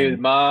planet. And dude,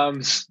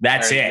 moms,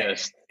 that's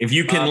it. If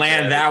you can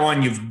land that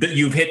one,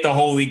 you've hit the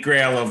holy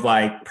grail of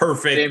like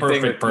perfect.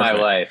 My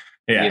life.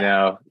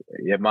 Yeah.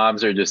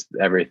 Moms are just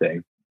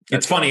everything.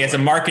 It's funny, as a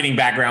marketing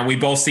background, we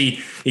both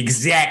see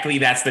exactly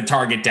that's the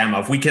target demo.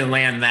 If we can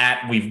land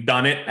that, we've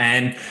done it.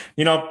 And,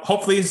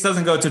 hopefully this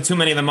doesn't go to too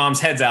many of the moms'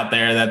 heads out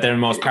there that they're the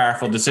most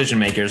powerful decision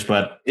makers,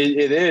 but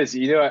it is.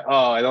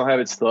 I don't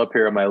have it still up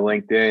here on my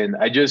LinkedIn.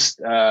 I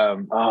just,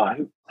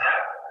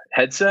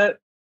 Headset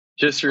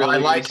just released. I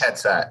like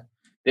Headset.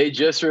 They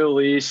just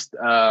released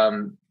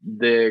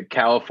the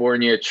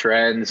California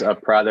trends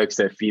of products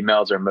that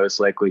females are most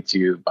likely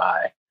to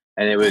buy.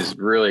 And it was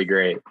really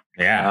great.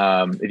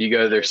 Yeah. If you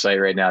go to their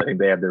site right now, I think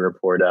they have the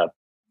report up.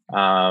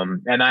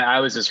 And I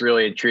was just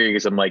really intrigued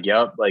because I'm like,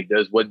 yep, like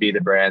those would be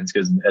the brands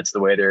because that's the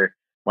way they're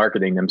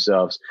marketing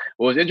themselves.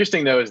 What was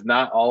interesting though is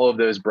not all of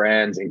those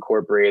brands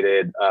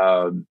incorporated,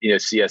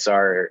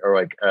 CSR or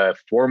like a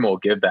formal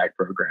give back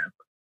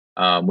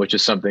program, which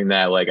is something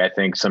that like I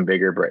think some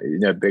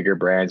bigger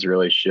brands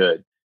really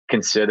should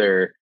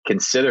consider,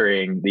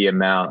 considering the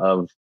amount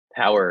of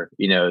power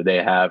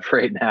they have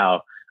right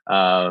now.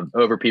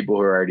 Over people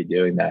who are already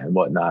doing that and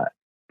whatnot.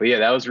 But yeah,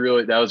 that was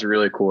a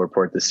really cool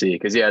report to see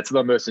because it's what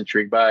I'm most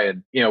intrigued by.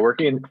 And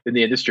working in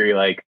the industry,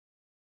 like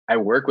I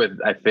work with,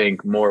 I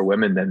think, more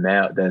women than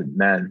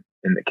men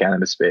in the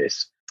cannabis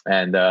space,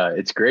 and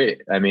it's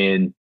great. I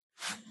mean,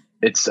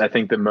 it's I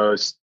think the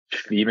most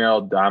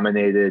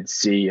female-dominated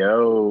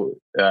CEO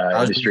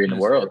industry in the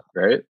world,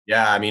 right?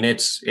 Yeah, I mean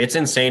it's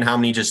insane how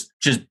many just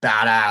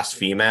badass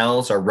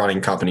females are running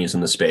companies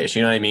in the space.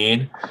 You know what I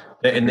mean?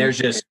 And there's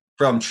just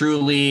from True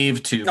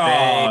Leave to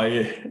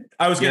Faye.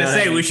 I was going to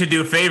say we should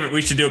do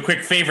a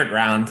quick favorite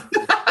round.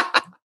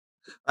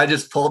 I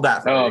just pulled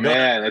that.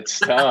 Man, it's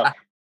tough.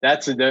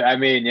 That's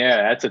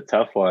a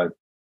tough one.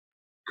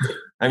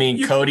 I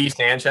mean, Cody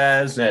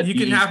Sanchez. You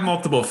can have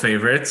multiple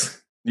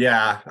favorites.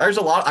 Yeah, there's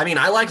a lot. I mean,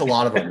 I like a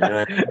lot of them.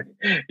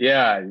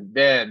 Yeah,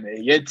 man,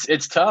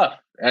 it's tough,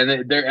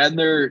 and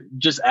they're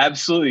just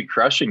absolutely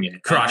crushing it,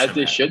 as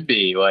they should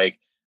be. Like,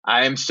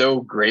 I am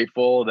so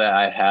grateful that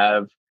I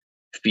have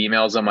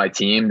females on my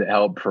team that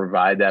help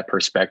provide that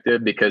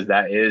perspective because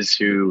that is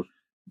who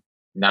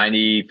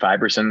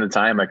 95% of the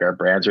time, like our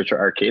brands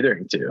are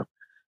catering to.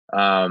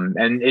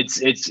 And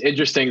it's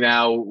interesting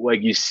now,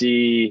 like you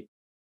see,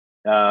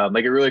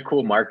 like a really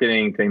cool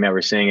marketing thing that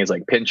we're seeing is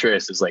like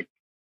Pinterest is like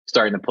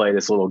starting to play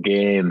this little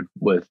game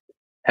with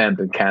hemp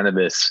and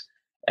cannabis.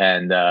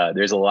 And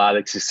there's a lot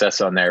of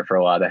success on there for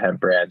a lot of hemp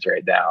brands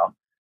right now,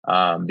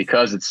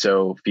 because it's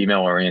so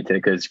female oriented,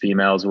 because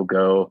females will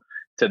go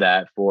to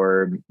that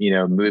for,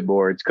 mood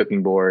boards,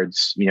 cooking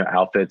boards,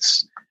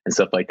 outfits and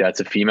stuff like that. It's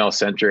a female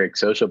centric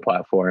social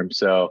platform.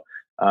 So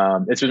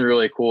it's been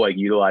really cool, like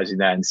utilizing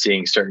that and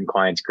seeing certain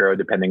clients grow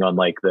depending on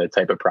like the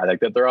type of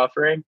product that they're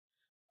offering.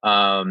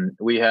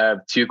 We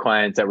have 2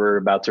 clients that we're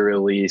about to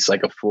release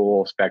like a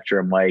full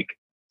spectrum, like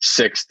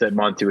 6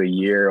 month to a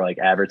year, like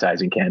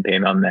advertising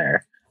campaign on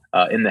there,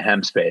 in the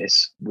hemp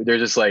space.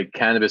 There's this like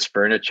cannabis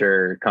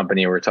furniture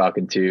company we're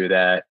talking to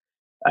that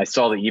I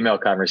saw the email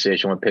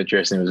conversation with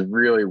Pinterest, and it was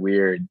really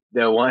weird.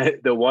 The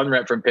one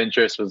rep from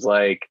Pinterest was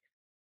like,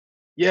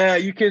 yeah,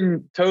 you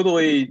can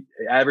totally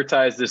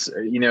advertise this,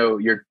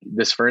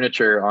 this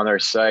furniture on our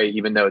site,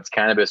 even though it's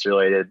cannabis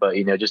related, but,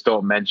 just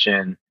don't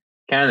mention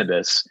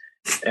cannabis.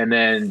 And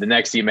then the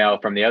next email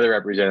from the other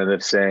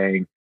representative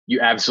saying, you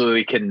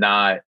absolutely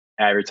cannot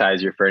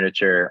advertise your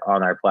furniture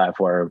on our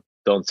platform.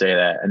 Don't say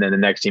that. And then the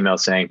next email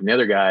saying from the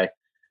other guy,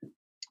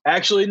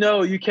 actually,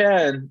 no, you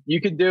can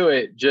do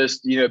it.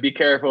 Just, be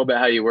careful about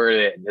how you word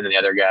it. And then the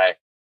other guy,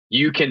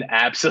 you can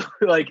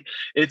absolutely, like,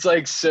 it's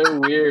like so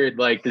weird,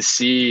 like to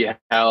see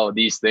how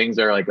these things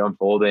are like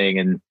unfolding.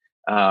 And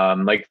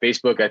like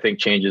Facebook, I think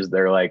changes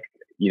their like,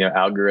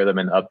 algorithm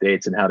and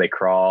updates and how they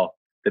crawl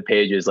the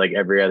pages like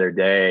every other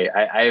day.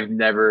 I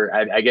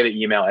get an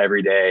email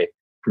every day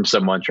from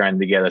someone trying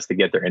to get us to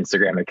get their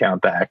Instagram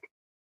account back.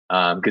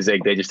 Because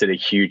they just did a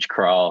huge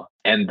crawl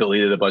and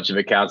deleted a bunch of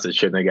accounts that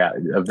shouldn't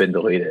have been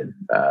deleted.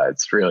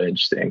 It's really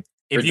interesting.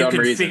 If you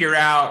can figure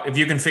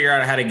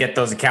out how to get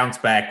those accounts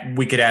back,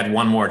 we could add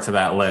one more to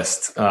that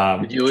list.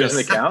 Did you lose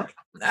an account?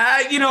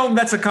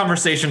 That's a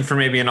conversation for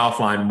maybe an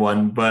offline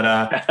one, but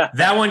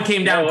that one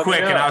came down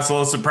quick and I was a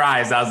little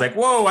surprised. I was like,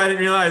 whoa, I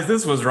didn't realize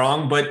this was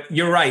wrong. But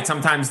you're right.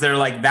 Sometimes they're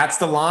like, that's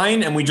the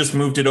line. And we just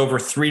moved it over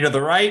 3 to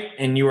the right.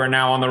 And you are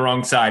now on the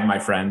wrong side, my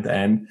friend.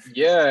 And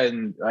yeah.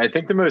 And I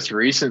think the most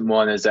recent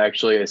one is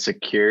actually a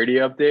security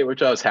update,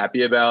 which I was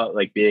happy about,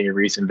 like being a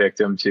recent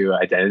victim to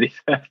identity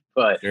theft.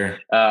 But sure.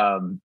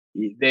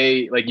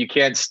 They like, you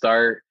can't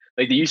start,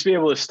 like they used to be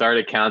able to start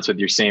accounts with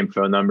your same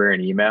phone number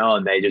and email,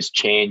 and they just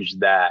changed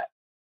that,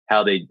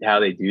 how they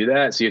do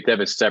that. So you have to have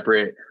a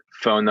separate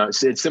phone number.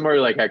 So it's similar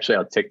to like actually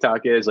how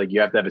TikTok is, like you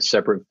have to have a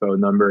separate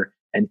phone number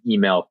and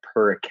email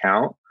per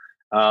account.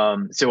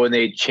 So when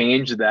they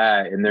changed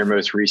that in their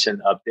most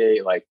recent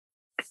update, like,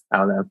 I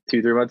don't know,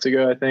 2-3 months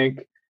ago, I think,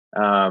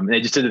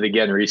 they just did it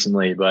again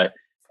recently, but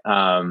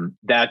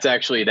that's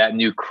actually that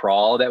new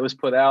crawl that was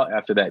put out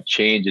after that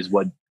change is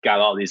what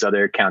got all these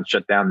other accounts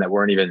shut down that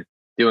weren't even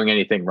doing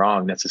anything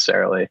wrong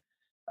necessarily.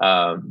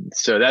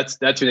 So that's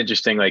been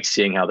interesting, like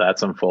seeing how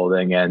that's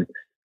unfolding. And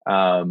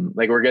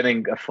like we're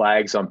getting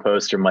flags on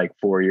posts from like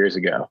 4 years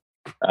ago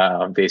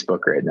on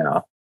Facebook right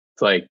now.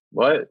 It's like,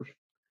 what?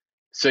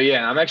 So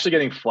yeah, I'm actually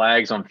getting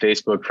flags on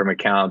Facebook from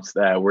accounts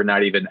that we're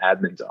not even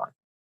admins on.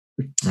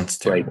 That's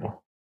terrible. Like,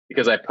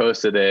 because I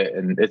posted it,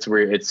 and it's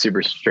weird. It's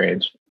super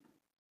strange.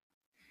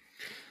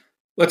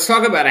 Let's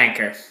talk about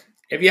Anchor.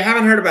 If you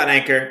haven't heard about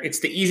Anchor, it's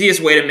the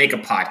easiest way to make a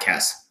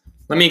podcast.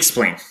 Let me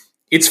explain.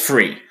 It's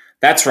free.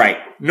 That's right.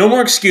 No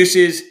more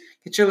excuses.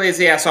 Get your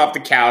lazy ass off the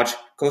couch.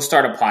 Go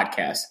start a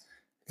podcast.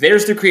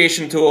 There's the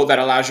creation tool that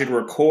allows you to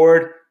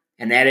record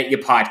and edit your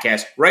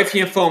podcast right from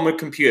your phone or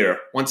computer.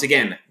 Once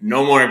again,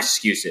 no more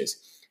excuses.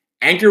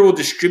 Anchor will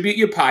distribute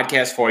your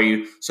podcast for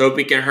you so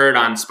it can be heard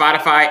on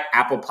Spotify,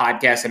 Apple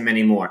Podcasts, and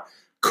many more.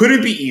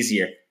 Couldn't be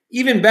easier.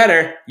 Even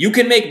better, you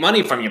can make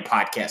money from your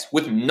podcast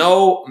with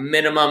no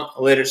minimum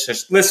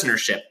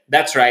listenership.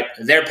 That's right.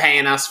 They're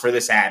paying us for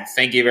this ad.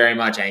 Thank you very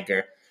much,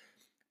 Anchor.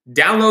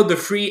 Download the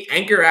free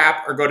Anchor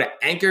app or go to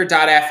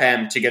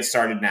anchor.fm to get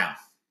started now.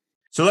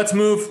 So let's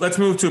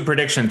move to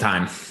prediction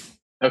time.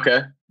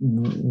 Okay.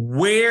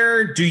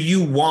 Where do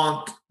you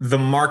want the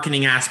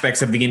marketing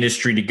aspects of the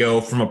industry to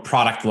go from a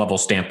product level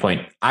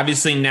standpoint?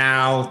 Obviously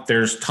now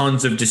there's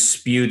tons of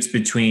disputes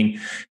between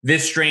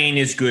this strain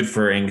is good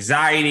for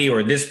anxiety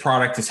or this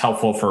product is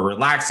helpful for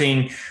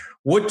relaxing.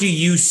 What do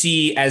you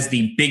see as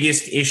the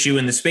biggest issue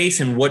in the space,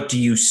 and what do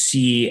you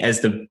see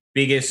as the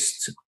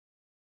biggest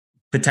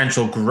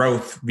potential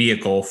growth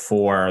vehicle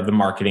for the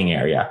marketing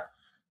area?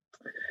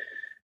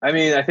 I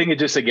mean, I think it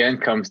just, again,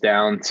 comes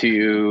down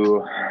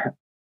to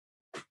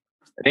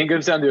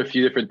a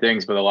few different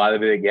things, but a lot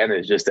of it, again,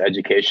 is just the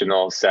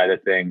educational side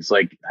of things.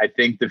 Like, I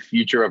think the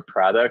future of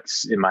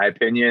products, in my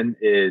opinion,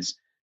 is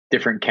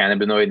different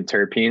cannabinoid and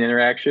terpene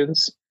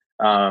interactions.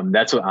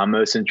 That's what I'm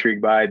most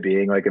intrigued by,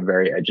 being like a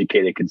very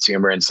educated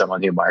consumer and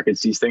someone who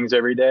markets these things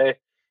every day.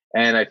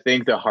 And I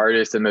think the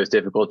hardest and most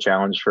difficult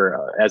challenge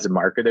for as a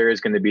marketer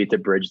is going to be to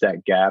bridge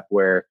that gap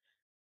where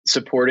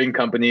supporting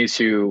companies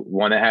who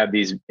want to have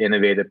these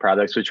innovative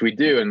products, which we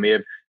do, and we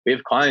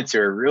have clients who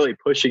are really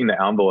pushing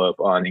the envelope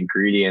on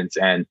ingredients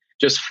and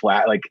just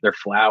flat, like their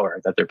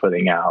flower that they're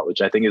putting out,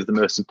 which I think is the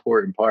most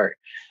important part.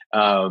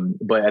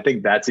 But I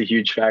think that's a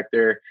huge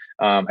factor.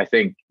 I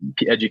think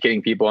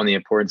educating people on the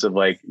importance of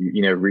like,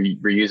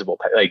 reusable,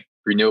 like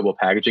renewable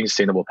packaging,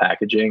 sustainable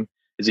packaging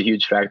is a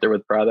huge factor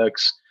with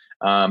products.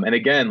 And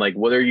again, like,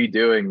 what are you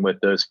doing with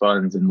those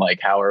funds, and like,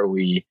 how are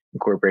we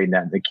incorporating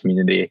that in the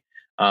community?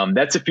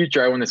 That's the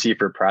future I want to see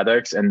for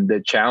products. And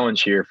the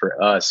challenge here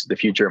for us, the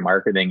future of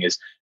marketing, is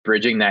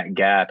bridging that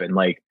gap and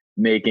like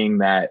making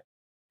that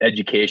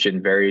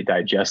education very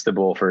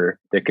digestible for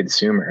the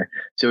consumer,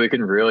 so we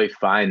can really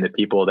find the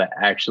people that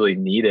actually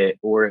need it,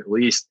 or at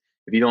least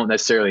if you don't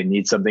necessarily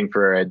need something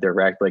for a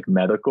direct like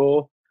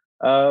medical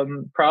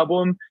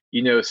problem,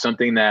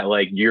 something that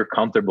like you're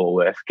comfortable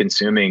with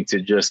consuming to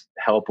just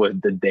help with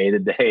the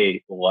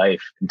day-to-day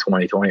life in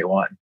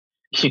 2021.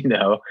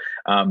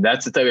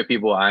 That's the type of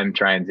people I'm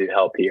trying to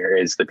help here,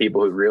 is the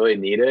people who really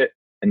need it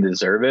and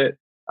deserve it,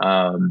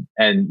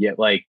 and yet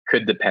like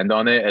could depend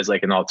on it as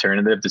like an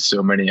alternative to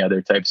so many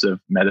other types of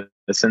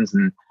medicines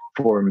and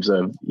forms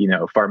of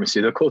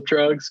pharmaceutical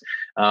drugs.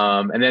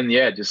 And then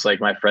just like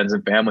my friends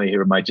and family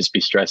who might just be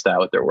stressed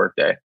out with their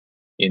workday.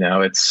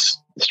 It's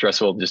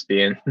stressful just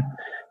being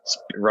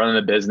running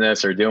a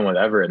business or doing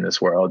whatever in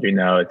this world.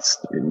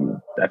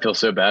 I feel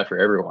so bad for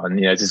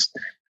everyone.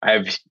 I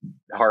have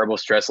horrible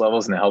stress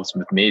levels, and it helps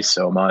with me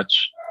so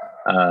much.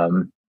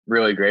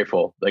 Really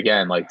grateful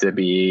again, like to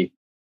be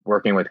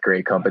working with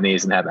great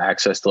companies and have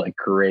access to like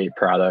great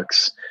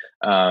products,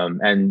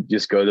 and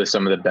just go to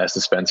some of the best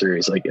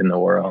dispensaries like in the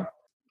world.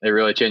 It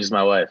really changes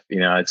my life.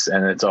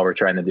 It's all we're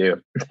trying to do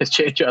is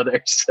change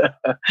others.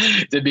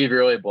 To be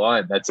really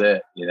blunt, that's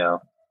it.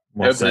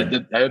 I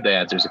hope that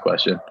answers the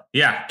question.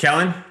 Yeah.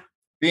 Kellen?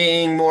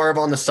 Being more of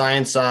on the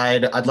science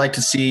side, I'd like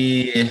to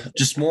see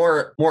just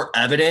more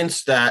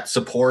evidence that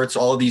supports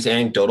all of these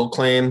anecdotal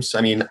claims. I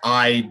mean,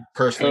 I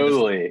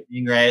personally,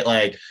 right?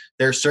 Like,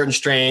 there's certain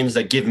strains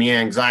that give me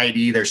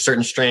anxiety. There's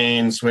certain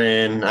strains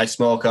when I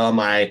smoke them,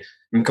 I'm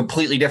a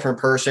completely different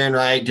person,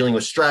 right? Dealing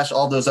with stress,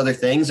 all those other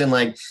things. And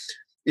like,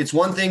 it's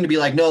one thing to be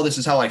like, no, this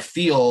is how I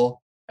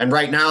feel. And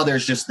right now there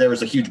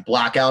was a huge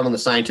blackout on the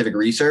scientific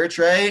research,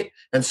 right?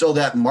 And so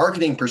that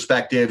marketing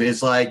perspective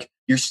is like,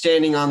 you're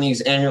standing on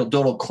these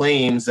anecdotal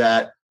claims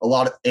that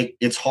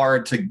it's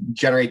hard to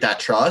generate that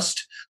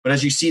trust. But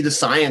as you see the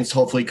science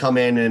hopefully come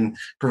in and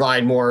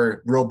provide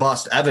more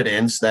robust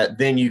evidence, that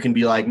then you can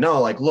be like, no,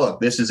 like,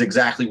 look, this is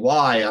exactly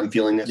why I'm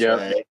feeling this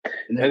way.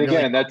 And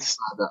again, it's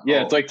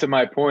like, to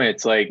my point,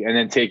 it's like, and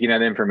then taking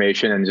that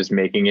information and just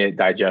making it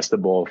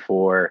digestible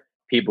for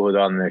people who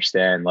don't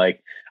understand.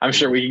 Like, I'm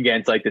sure we can get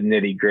into like the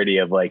nitty gritty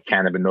of like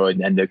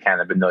cannabinoid and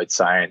endocannabinoid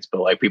science,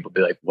 but like people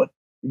be like, what?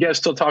 You guys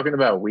still talking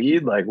about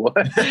weed? Like, what?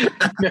 Like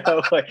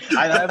that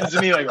happens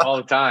to me like all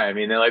the time. I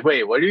mean, they're like,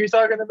 wait, what are you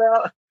talking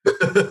about?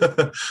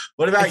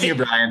 What about you,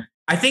 Brian?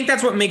 I think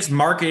that's what makes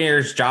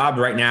marketers' job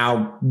right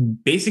now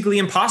basically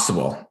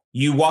impossible.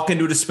 You walk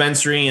into a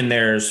dispensary and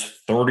there's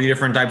 30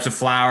 different types of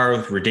flower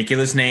with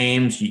ridiculous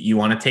names. You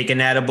want to take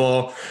an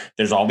edible.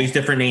 There's all these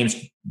different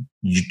names.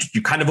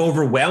 You're kind of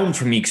overwhelmed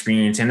from the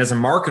experience. And as a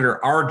marketer,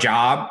 our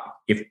job,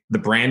 if the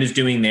brand is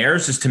doing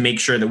theirs, is to make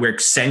sure that we're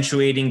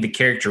accentuating the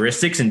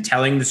characteristics and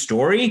telling the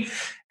story.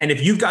 And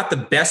if you've got the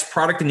best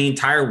product in the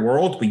entire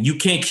world, but you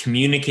can't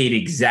communicate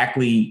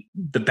exactly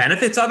the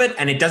benefits of it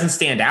and it doesn't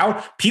stand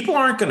out, people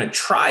aren't going to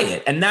try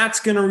it. And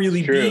that's going to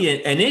really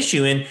be an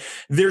issue. And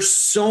there's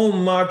so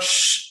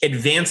much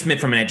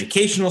advancement from an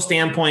educational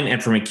standpoint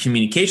and from a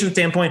communication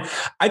standpoint.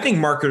 I think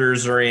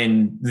marketers are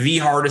in the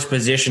hardest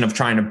position of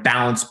trying to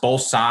balance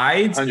both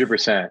sides,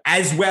 100%,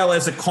 as well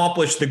as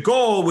accomplish the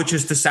goal, which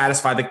is to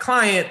satisfy the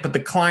client. But the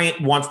client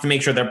wants to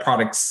make sure their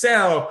products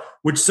sell,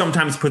 which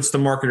sometimes puts the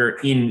marketer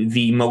in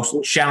the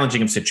most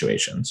challenging of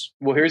situations.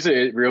 Well, here's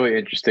a really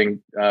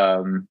interesting,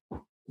 from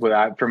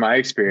my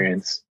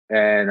experience,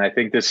 and I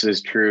think this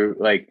is true.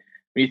 Like,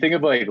 when you think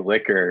of like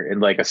liquor in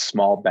like a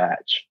small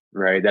batch,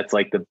 right? That's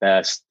like the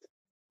best,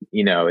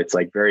 it's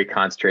like very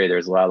concentrated.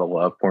 There's a lot of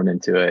love poured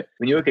into it.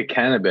 When you look at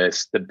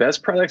cannabis, the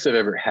best products I've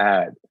ever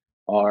had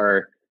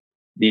are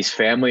these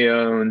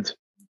family-owned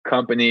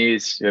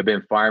companies who have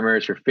been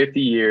farmers for 50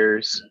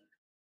 years.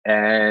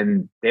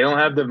 And they don't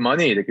have the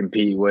money to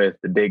compete with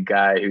the big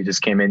guy who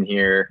just came in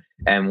here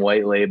and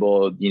white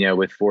labeled,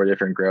 with 4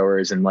 different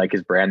growers, and like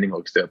his branding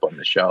looks dope on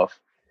the shelf.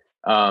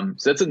 So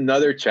that's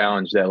another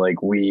challenge that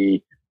like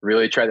we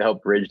really try to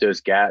help bridge those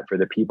gaps for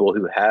the people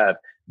who have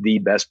the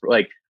best.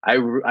 Like,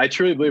 I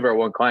truly believe our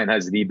one client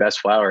has the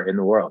best flower in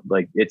the world.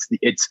 Like, it's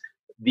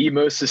the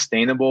most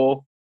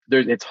sustainable.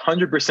 It's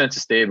 100%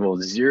 sustainable,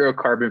 0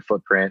 carbon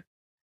footprint,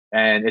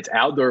 and it's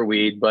outdoor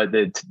weed. But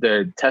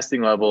the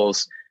testing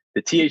levels.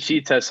 The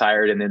THC tests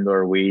higher than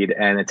indoor weed,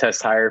 and it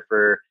tests higher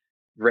for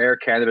rare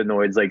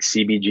cannabinoids like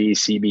CBG,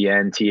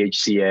 CBN,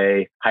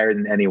 THCA, higher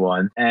than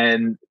anyone.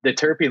 And the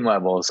terpene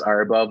levels are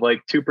above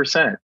like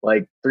 2%,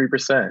 like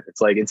 3%.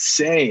 It's like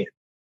insane.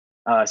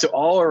 So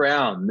all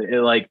around,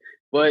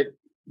 but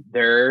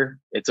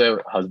it's a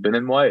husband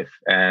and wife,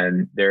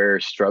 and they're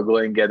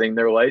struggling getting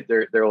their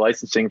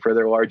licensing for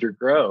their larger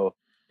grow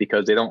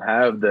because they don't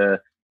have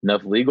the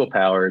enough legal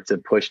power to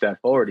push that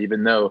forward,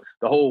 even though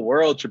the whole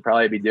world should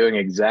probably be doing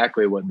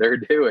exactly what they're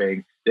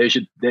doing.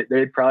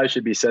 They probably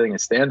should be setting a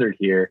standard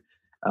here.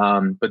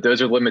 But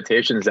those are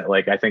limitations that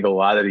like, I think a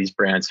lot of these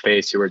brands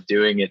face who are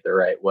doing it the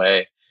right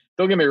way.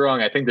 Don't get me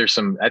wrong. I think there's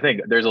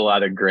a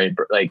lot of great,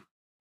 like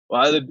a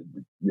lot of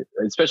the,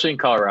 especially in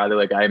Colorado,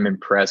 like I'm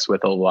impressed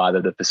with a lot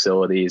of the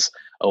facilities,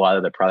 a lot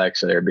of the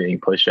products that are being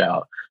pushed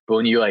out. But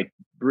when you like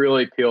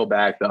really peel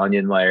back the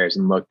onion layers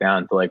and look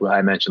down to like what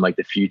I mentioned, like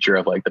the future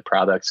of like the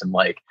products and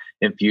like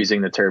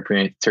infusing the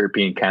terpene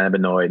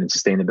cannabinoid and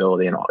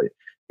sustainability and all,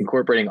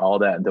 incorporating all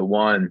that into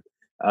one,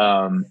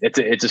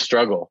 it's a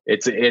struggle.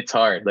 It's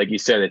hard. Like you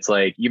said, it's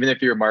like, even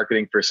if you're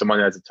marketing for someone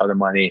who has a ton of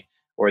money,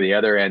 or the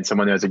other end,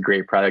 someone who has a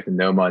great product and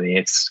no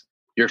money,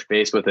 you're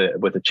faced with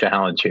a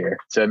challenge here.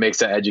 So it makes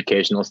that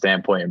educational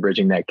standpoint and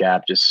bridging that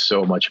gap just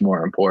so much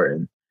more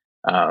important,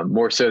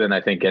 more so than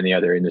I think any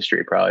other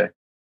industry probably.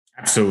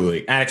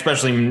 Absolutely. And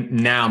especially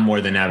now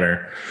more than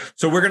ever.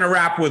 So we're going to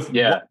wrap with one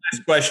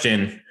last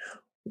question.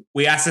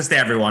 We asked this to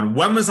everyone.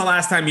 When was the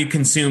last time you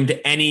consumed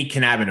any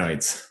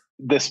cannabinoids?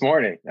 This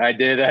morning. I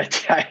did a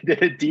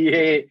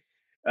D8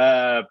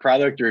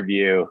 product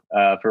review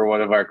for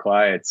one of our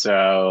clients.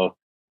 So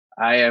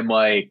I am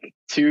like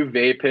 2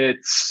 vape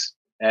hits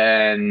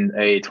and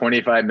a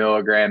 25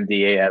 milligram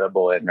D8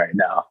 edible in right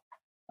now.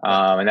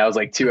 And that was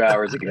like 2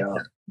 hours ago.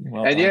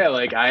 Well, and yeah,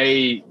 like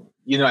I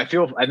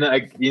feel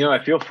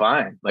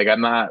fine. Like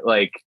I'm not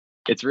like,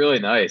 it's really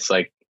nice.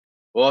 Like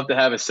we'll have to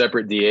have a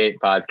separate D8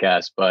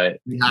 podcast, but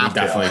we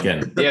definitely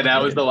can. Yeah,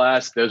 those were the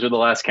last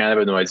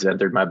cannabinoids that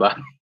entered my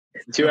body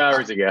 2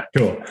 hours ago.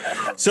 Cool.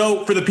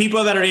 So for the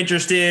people that are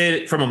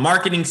interested from a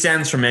marketing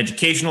sense, from an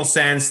educational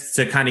sense,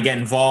 to kind of get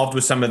involved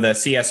with some of the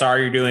CSR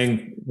you're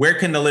doing, where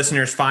can the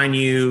listeners find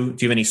you?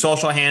 Do you have any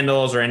social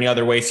handles or any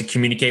other ways to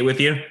communicate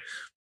with you?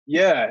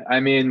 Yeah,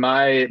 I mean,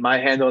 my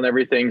handle and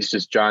everything's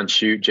just John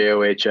Shute,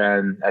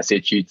 JOHNSHUTE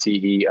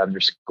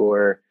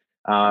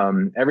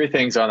 _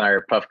 everything's on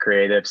our Puff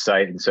Creative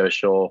site and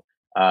social,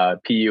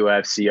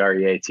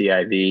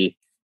 PUFCREATIV,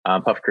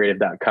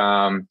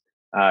 puffcreative.com.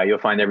 You'll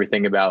find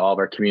everything about all of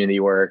our community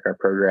work, our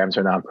programs,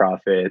 our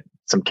nonprofit,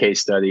 some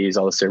case studies,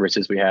 all the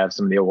services we have,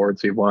 some of the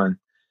awards we've won.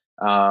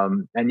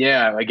 And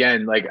yeah,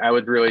 again, like I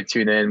would really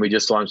tune in. We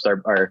just launched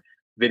our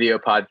video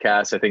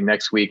podcast. I think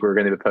next week we're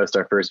going to post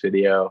our first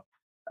video.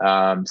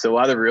 So a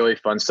lot of really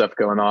fun stuff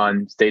going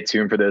on. Stay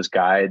tuned for those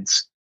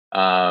guides.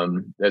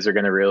 Those are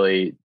going to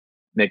really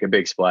make a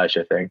big splash,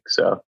 I think.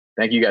 So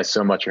thank you guys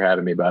so much for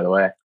having me, by the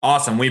way.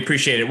 Awesome. We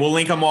appreciate it. We'll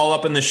link them all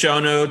up in the show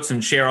notes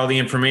and share all the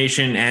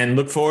information, and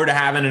look forward to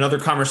having another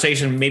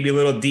conversation, maybe a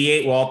little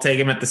D8. We'll all take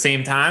them at the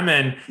same time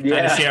and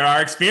kind of share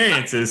our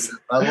experiences.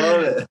 I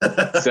love it.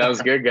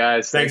 Sounds good,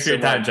 guys. Thanks for your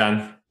time,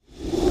 John.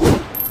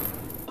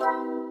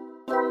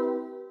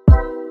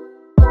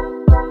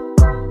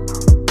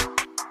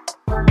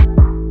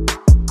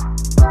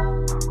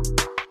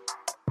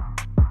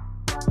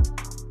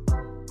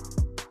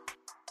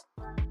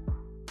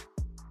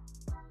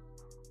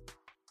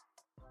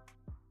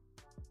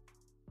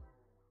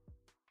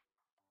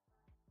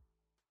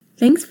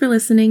 Thanks for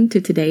listening to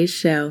today's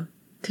show.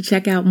 To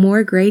check out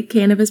more great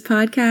cannabis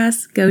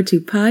podcasts, go to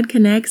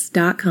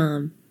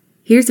podconnects.com.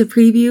 Here's a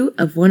preview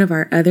of one of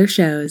our other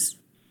shows.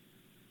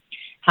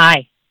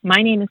 Hi,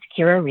 my name is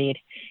Kira Reed,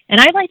 and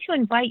I'd like to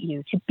invite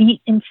you to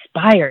be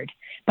inspired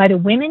by the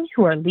women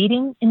who are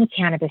leading in the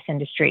cannabis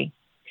industry.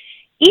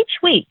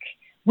 Each week,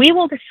 we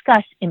will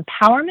discuss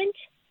empowerment,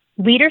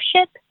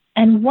 leadership,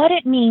 and what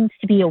it means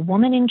to be a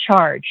woman in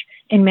charge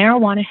in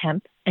marijuana,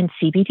 hemp, and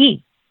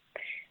CBD.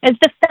 As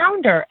the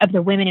founder of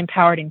the Women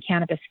Empowered in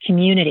Cannabis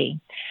community,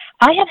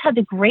 I have had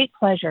the great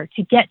pleasure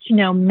to get to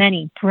know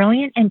many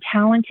brilliant and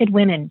talented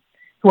women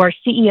who are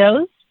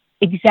CEOs,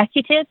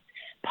 executives,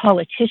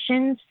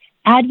 politicians,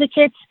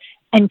 advocates,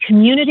 and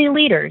community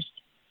leaders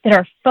that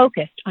are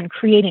focused on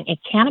creating a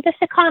cannabis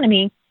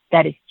economy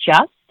that is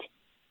just,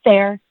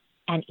 fair,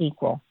 and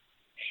equal.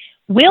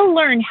 We'll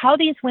learn how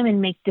these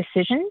women make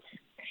decisions,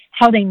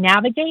 how they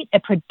navigate a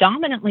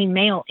predominantly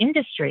male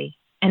industry,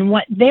 and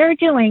what they're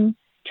doing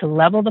to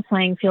level the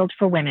playing field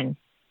for women.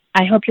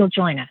 I hope you'll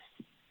join us.